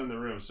 6s in the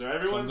room. So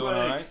everyone's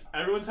like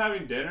everyone's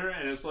having dinner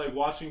and it's like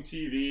watching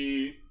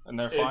TV and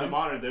they're fine. In the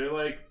monitor. They're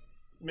like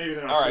maybe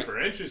they're not super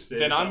interested.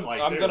 Then I'm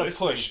gonna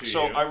push.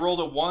 So you. I rolled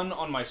a 1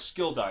 on my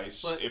skill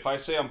dice. But if I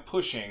say I'm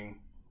pushing,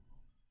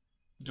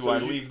 do I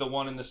leave the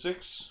 1 and the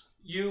 6?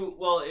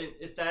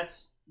 If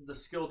that's the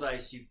skill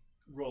dice, you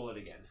roll it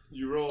again.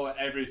 You roll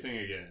everything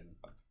again.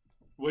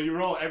 Well, you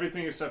roll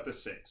everything except the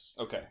 6.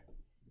 Okay.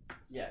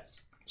 Yes.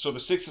 So the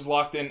 6 is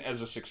locked in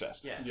as a success.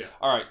 Yeah.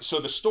 All right.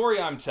 So the story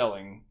I'm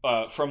telling,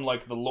 from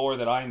like the lore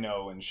that I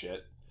know and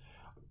shit,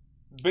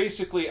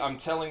 basically I'm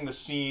telling the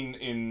scene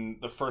in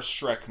the first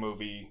Shrek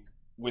movie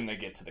when they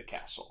get to the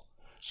castle.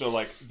 So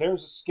like,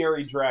 there's a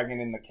scary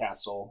dragon in the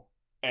castle,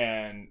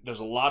 and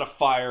there's a lot of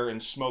fire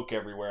and smoke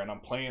everywhere, and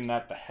I'm playing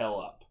that the hell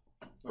up,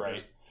 right?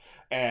 Okay.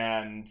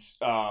 And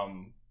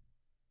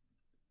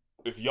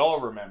if y'all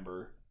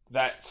remember,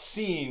 that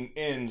scene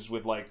ends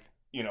with like,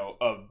 you know,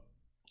 a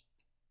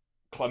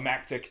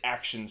climactic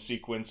action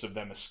sequence of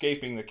them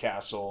escaping the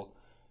castle,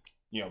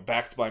 you know,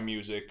 backed by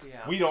music.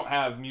 Yeah. We don't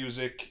have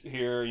music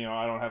here, you know,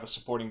 I don't have a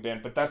supporting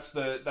band, but that's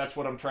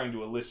what I'm trying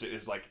to elicit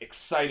is like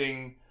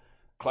exciting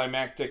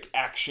climactic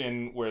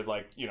action where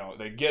like, you know,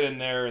 they get in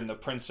there and the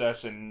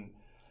princess and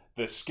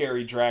the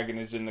scary dragon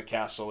is in the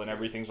castle and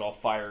everything's all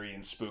fiery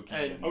and spooky.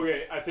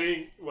 Okay, I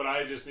think what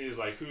I just need is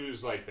like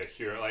who's like the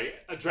hero.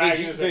 Like a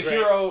dragon is the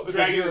hero.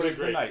 The hero is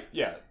the knight.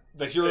 Yeah,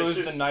 the hero is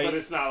the knight. But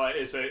it's not like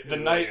it's the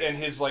knight and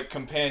his like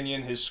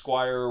companion, his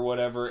squire or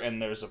whatever,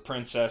 and there's a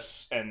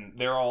princess, and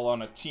they're all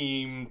on a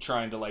team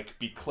trying to like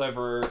be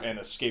clever and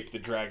escape the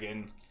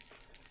dragon.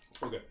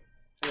 Okay.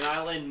 And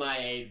I lend my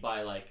aid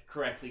by like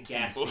correctly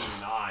gasping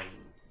and eyeing.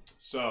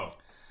 So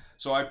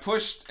I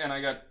pushed and I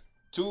got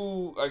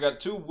two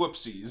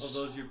whoopsies.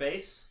 Oh, those your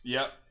base?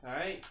 Yep.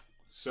 Alright.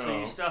 So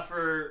you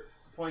suffer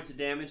points of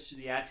damage to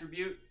the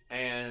attribute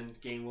and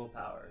gain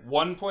willpower.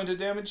 1 point of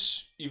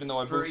damage, even though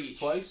I boosted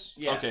twice?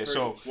 Yeah. Okay,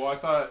 so... Well, I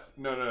thought...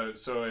 No.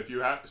 So if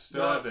you have the 6...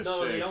 No,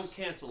 they don't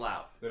cancel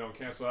out. They don't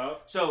cancel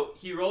out? So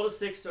he rolled a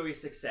 6, so he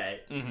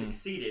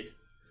succeeded.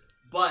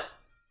 But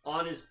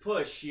on his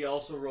push, he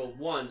also rolled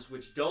 1s,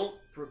 which don't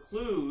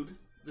preclude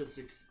the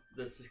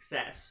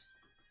success.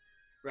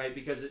 Right?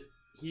 Because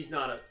he's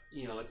not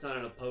it's not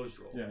an opposed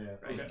roll. Yeah.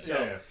 Right? Okay.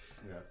 So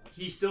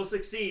he still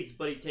succeeds,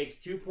 but he takes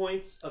 2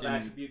 points of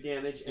attribute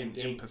damage and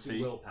gains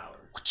 2 willpower.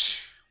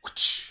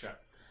 Okay.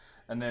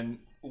 And then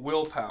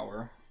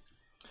willpower.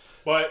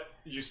 But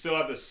you still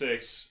have the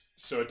 6,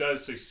 so it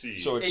does succeed.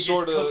 So it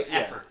sort of took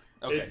effort.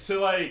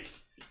 Okay.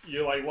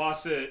 You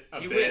lost it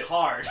a bit. He went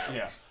hard.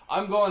 Yeah.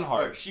 I'm going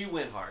hard. Or she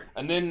went hard.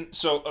 And then,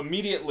 so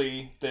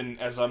immediately, then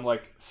as I'm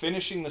like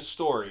finishing the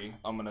story,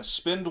 I'm going to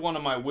spend one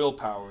of my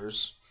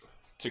willpowers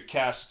to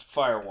cast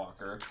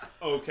Firewalker.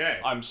 Okay.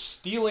 I'm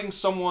stealing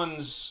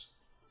someone's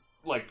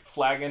like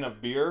flagon of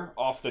beer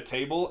off the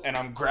table, and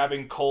I'm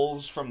grabbing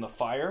coals from the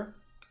fire.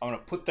 I'm gonna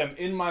put them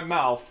in my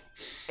mouth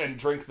and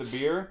drink the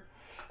beer,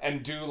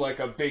 and do like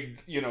a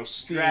big,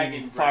 steam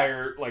dragon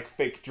fire, breath. Like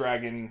fake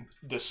dragon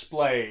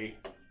display.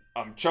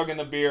 I'm chugging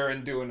the beer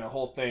and doing the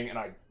whole thing, and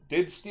I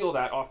did steal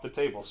that off the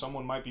table.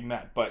 Someone might be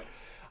mad, but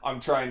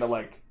I'm trying to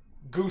like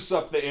goose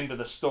up the end of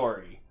the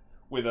story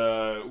with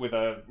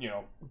a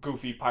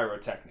goofy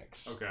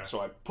pyrotechnics. Okay. So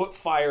I put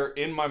fire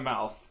in my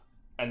mouth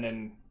and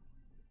then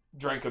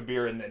drank a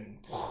beer and then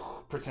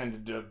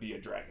pretended to be a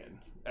dragon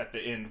at the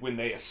end when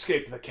they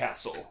escape the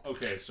castle.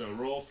 Okay, so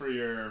roll for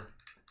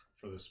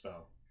the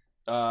spell.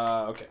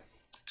 Okay.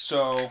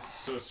 So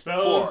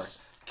spells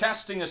 4.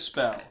 Casting a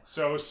spell.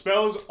 So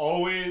spells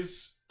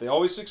always they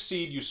always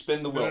succeed. You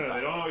spend the willpower. No, they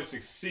don't always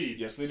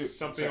succeed. Yes, they do.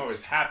 Something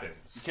always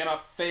happens. You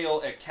cannot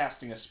fail at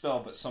casting a spell,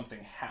 but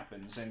something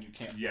happens and you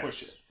can't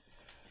push it.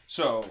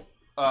 So,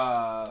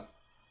 I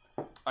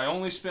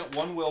only spent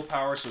 1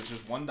 willpower, so it's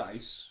just 1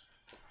 dice.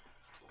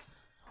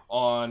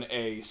 On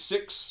a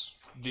 6,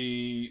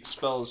 the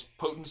spell's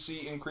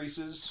potency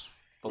increases,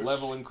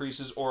 level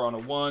increases, or on a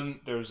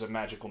 1, there's a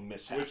magical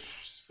mishap. Which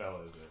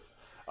spell is it?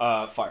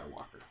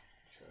 Firewalker.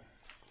 Okay.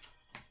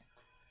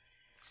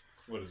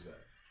 What is that?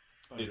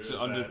 It's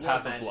under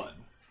Path of Blood.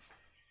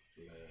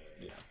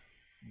 Yeah.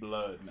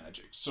 Blood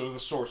magic. So the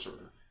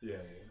sorcerer. Yeah.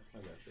 I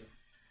got you.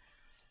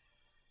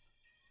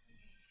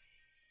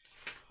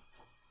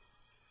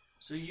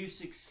 So you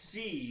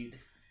succeed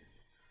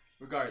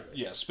regardless.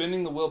 Yeah,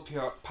 spending the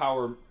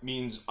willpower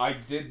means I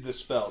did the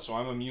spell, so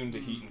I'm immune to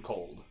heat and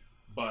cold.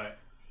 But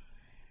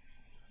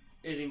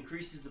it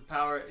increases the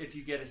power. If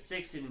you get a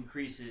 6, it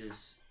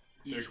increases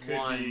each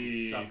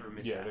one suffer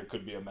mishap. Yeah, there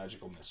could be a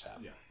magical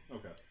mishap. Yeah.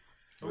 Okay.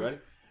 You ready?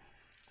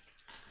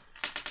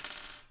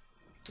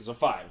 It's a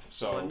 5.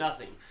 So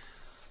nothing.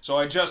 So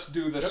I just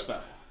do the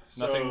spell.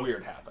 Nothing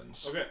weird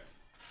happens. Okay.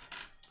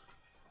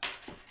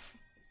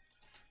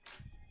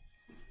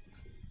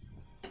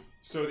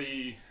 So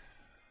alright,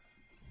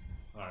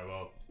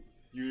 well,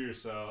 you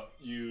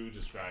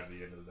describe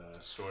the end of the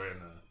story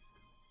and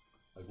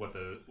what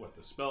the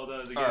spell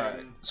does again.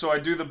 Alright. So I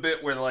do the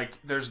bit where like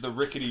there's the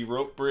rickety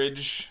rope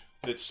bridge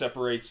that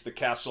separates the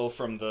castle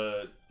from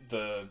the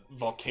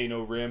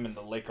volcano rim and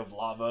the lake of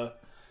lava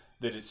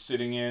that it's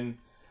sitting in.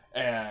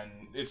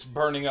 And it's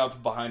burning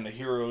up behind the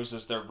heroes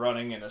as they're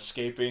running and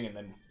escaping, and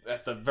then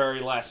at the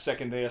very last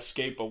second they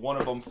escape, but one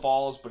of them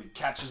falls, but he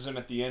catches him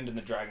at the end, and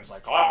the dragon's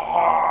like,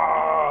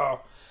 ah!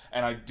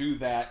 And I do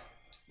that,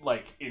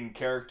 like, in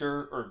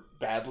character, or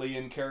badly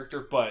in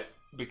character, but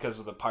because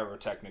of the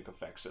pyrotechnic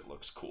effects, it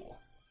looks cool.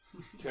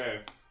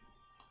 Okay.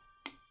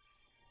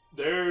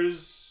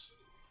 There's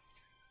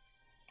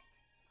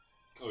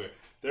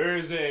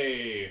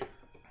a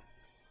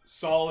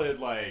solid,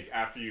 like,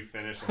 after you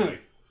finish, and,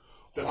 like,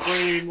 the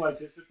flame like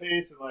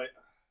dissipates and like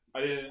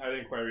I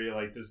didn't quite read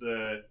like does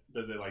it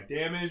like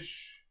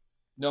damage?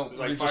 No, does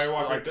like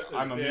Firewalker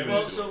I'm damage?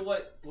 Well, so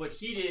what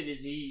he did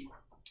is he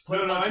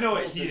no I know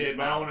what he did,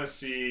 but I want to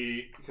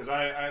see because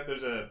I have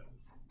a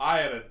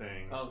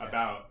thing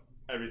about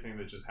everything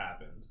that just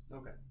happened.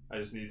 Okay. I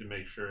just need to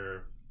make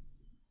sure.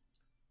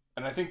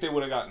 And I think they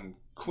would have gotten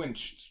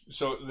quenched.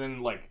 So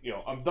then, like,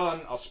 I'm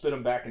done. I'll spit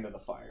them back into the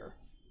fire.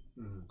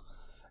 Mm-hmm.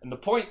 And the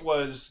point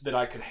was that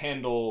I could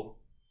handle.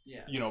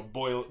 Yeah.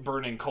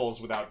 Burning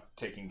coals without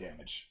taking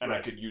damage. And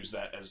I could use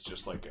that as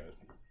just like a...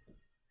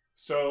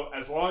 So,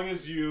 as long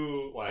as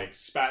you, like,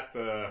 spat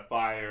the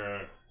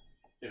fire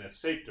in a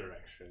safe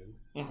direction,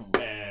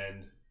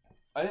 and...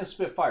 I didn't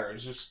spit fire, it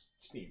was just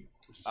steam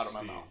out of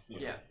my mouth.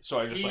 Yeah. So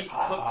I just put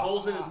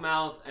coals in his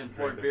mouth and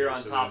poured beer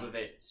on top of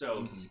it.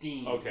 So,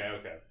 steam.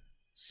 Okay.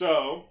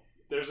 So,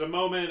 there's a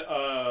moment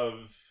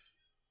of,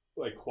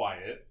 like,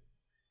 quiet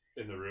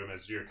in the room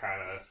as you're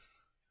kind of...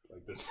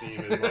 Like, the steam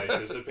is, like,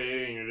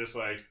 dissipating, and you're just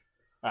like,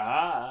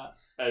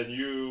 and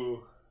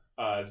you,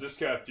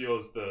 Ziska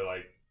feels the,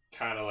 like,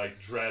 kind of, like,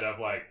 dread of,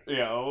 like,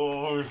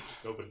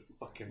 nobody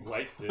fucking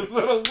liked this.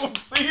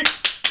 Whoopsie.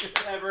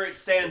 Everett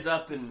stands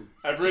up and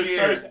Everett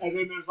cheers. starts, and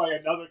then there's, like,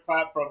 another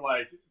clap from,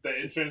 like, the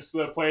entrance to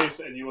the place,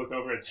 and you look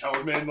over, it's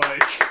Hellman,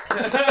 like,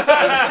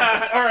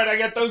 alright, I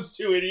got those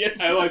two idiots.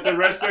 And, like, the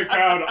rest of the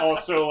crowd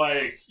also,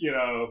 like,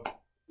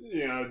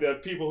 the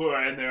people who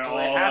are in there all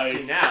they have like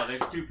to now.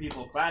 There's 2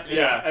 people clapping.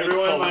 Yeah,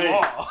 everyone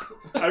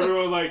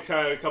like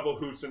kind of a couple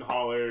hoots and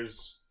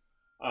hollers,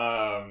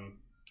 and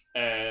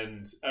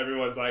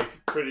everyone's like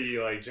pretty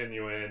like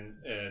genuine.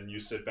 And you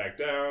sit back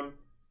down.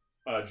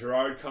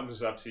 Gerard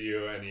comes up to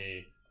you and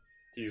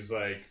he's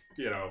like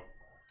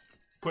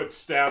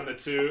puts down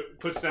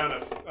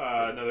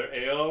another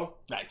ale.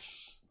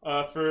 Nice.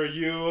 For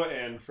you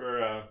and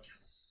for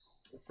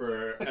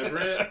Everett,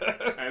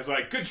 and it's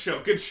like good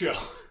show.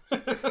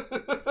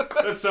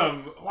 That's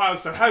wow.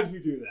 So how did you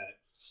do that?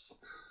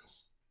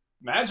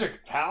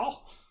 Magic,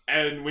 pal.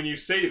 And when you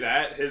say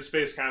that, his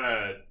face kind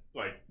of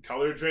like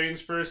color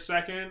drains for a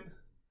second,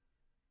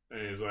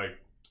 and he's like,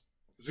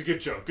 "It's a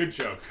good joke.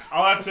 You'll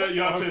have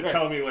to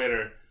tell me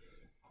later."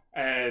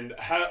 And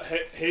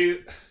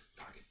Heldman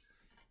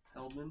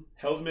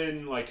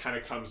like kind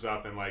of comes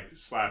up and like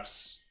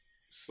slaps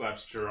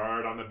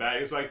Gerard on the back.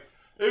 He's like,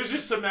 "It was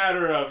just a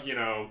matter of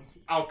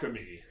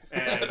alchemy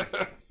and."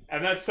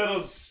 And that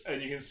settles,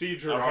 and you can see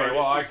Gerard. Okay,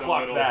 well, I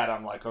clocked that.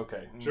 I'm like,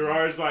 okay.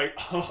 Gerard's like,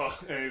 oh,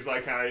 and he's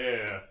like,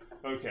 yeah,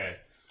 okay.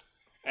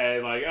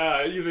 And like,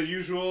 the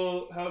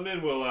usual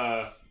Hellman will,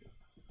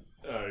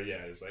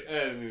 he's like,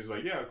 and he's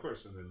like, yeah, of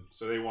course. And then,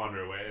 so they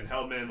wander away, and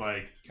Hellman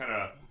like kind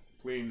of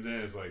leans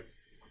in, is like,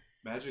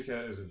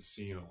 Magica isn't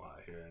seen a lot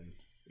here, and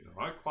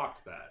I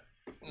clocked that.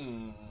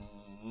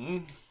 Mm-hmm.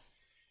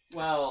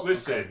 Well,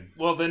 listen. Okay.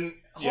 Well, then,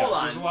 hold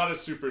on. There's a lot of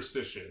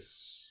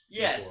superstitious.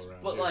 Yes,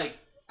 but here. like.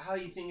 How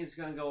do you think it's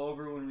gonna go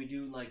over when we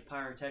do like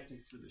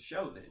pyrotechnics for the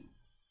show, then,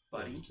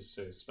 buddy? Just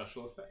say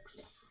special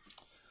effects.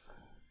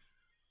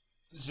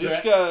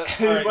 Ziska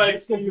is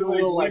like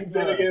leans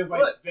in again. Is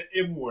like the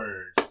M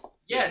word.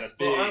 Yes,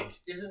 but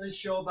isn't this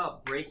show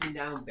about breaking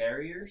down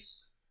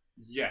barriers?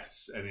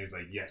 Yes, and he's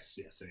like yes,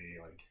 and he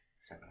like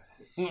kind of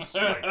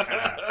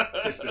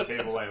hits the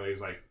table lightly. He's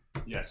like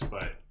yes,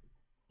 but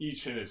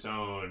each in its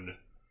own.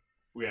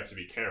 We have to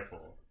be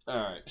careful.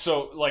 Alright,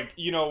 so, like,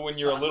 when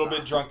you're a little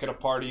bit drunk at a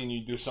party and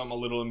you do something a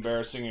little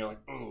embarrassing, you're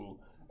like, ooh.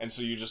 And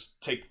so you just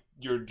take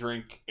your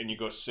drink and you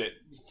go sit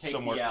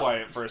somewhere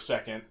quiet for a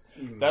second.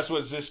 Mm-hmm. That's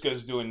what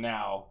Ziska's doing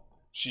now.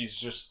 She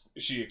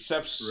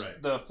accepts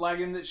the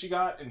flagon that she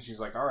got, and she's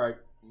like, alright,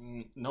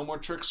 no more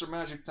tricks or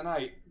magic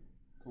tonight.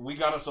 We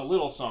got us a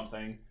little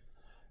something.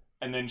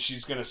 And then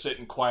she's going to sit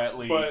and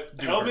quietly But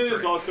do Hellman her drink.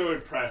 Is also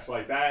impressed.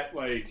 Like, that,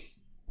 like,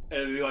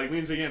 and he, like,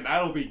 leans again,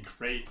 that'll be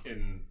great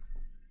in...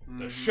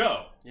 the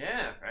show.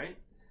 Yeah, right?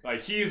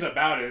 Like, he's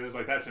about it, and it's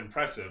like, that's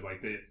impressive.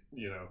 Like,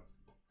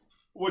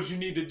 what'd you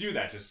need to do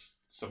that? Just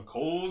some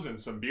coals and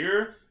some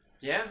beer?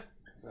 Yeah.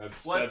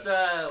 That's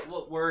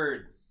what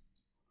word?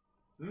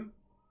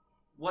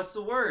 What's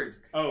the word?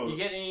 Oh. You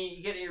get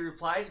any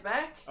replies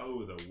back?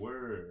 Oh, the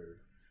word.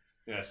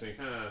 Yeah, so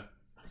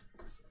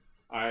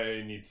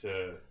I need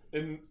to...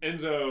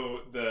 Enzo,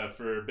 the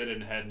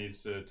Forbidden Head,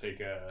 needs to take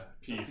a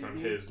pee from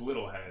his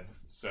little head,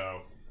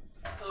 so...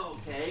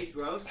 Okay,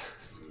 gross.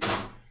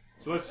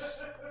 So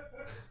let's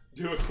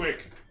do a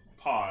quick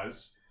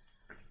pause.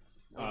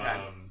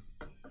 Okay.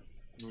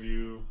 Will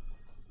you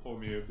pull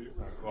me a beer?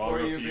 Pour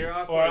you a beer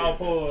off? Or I'm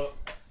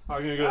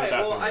gonna go to the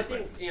bathroom. Well, I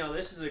think,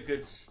 this is a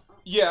good that's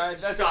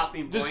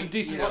stopping point. This is a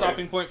decent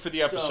stopping point for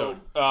the episode.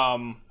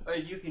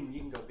 You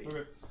can go pee.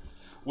 Okay.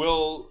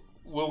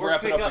 We'll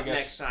wrap it up, I guess.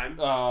 Next time.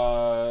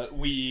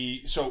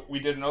 We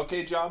did an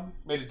okay job,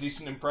 made a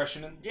decent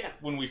impression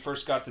when we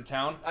first got to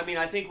town. I mean,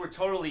 I think we're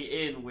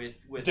totally in with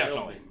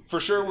Definitely. Hillman. For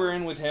sure we're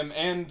in with him,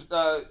 and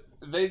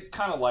they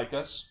kind of like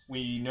us.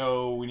 We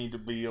know we need to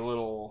be a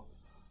little...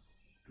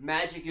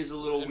 Magic is a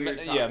little weird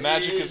topic. Yeah,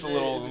 magic is a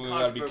little... We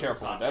gotta be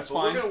careful. Topic, that's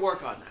fine. We're gonna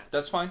work on that.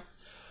 That's fine.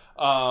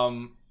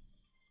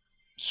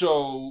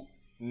 So,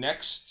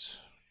 next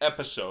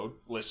episode,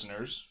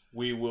 listeners,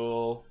 we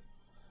will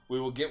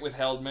get with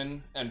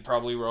Heldman and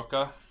probably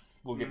Roca.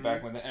 We'll get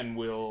back with it, and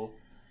we'll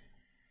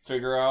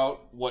figure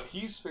out what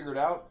he's figured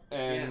out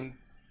and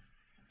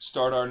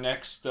start our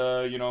next,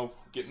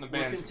 getting the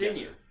band We'll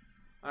continue. together.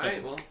 All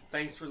right, well,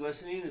 thanks for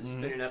listening. This has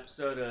been an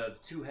episode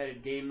of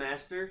Two-Headed Game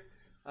Master.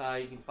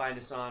 You can find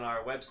us on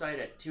our website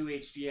at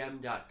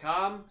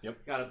 2hdm.com.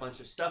 Yep. Got a bunch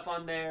of stuff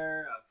on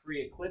there, a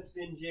free Eclipse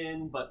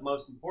engine, but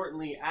most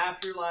importantly,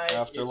 Afterlife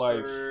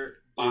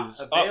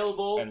is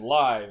available up and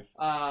live.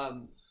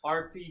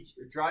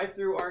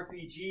 Drive-through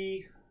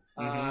RPG.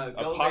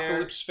 Go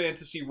Apocalypse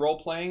Fantasy Role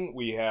Playing.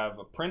 We have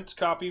a print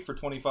copy for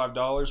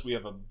 $25. We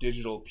have a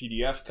digital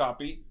PDF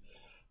copy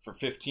for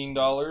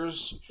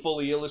 $15.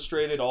 Fully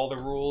illustrated, all the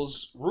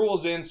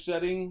rules and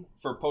setting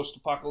for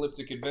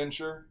post-apocalyptic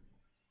adventure.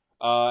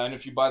 And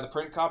if you buy the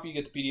print copy, you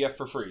get the PDF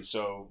for free.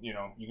 So,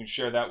 you can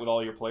share that with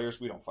all your players.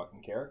 We don't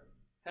fucking care.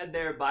 Head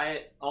there, buy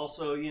it.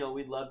 Also,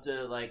 we'd love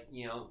to,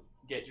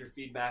 get your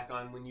feedback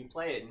on when you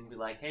play it and be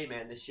like, hey,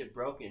 man, this shit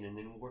broken, and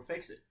then we'll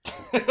fix it.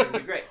 It'd be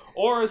great.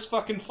 Or it's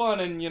fucking fun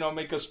and,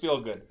 make us feel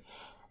good.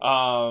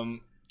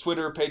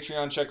 Twitter,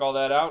 Patreon, check all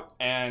that out.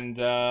 And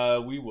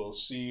we will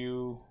see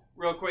you...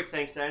 Real quick,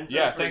 thanks to Enzo.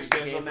 Yeah, thanks to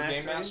Enzo for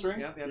game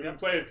mastering. If you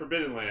played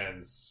Forbidden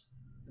Lands,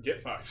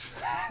 get fucked.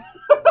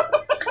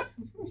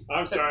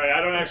 I'm sorry,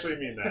 I don't actually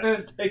mean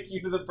that. Thank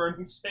you to the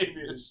Burning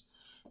Saviors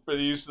for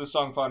the use of the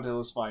song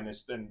Fondilla's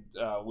Finest, and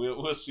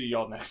we'll see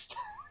y'all next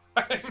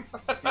time.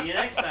 See you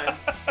next time.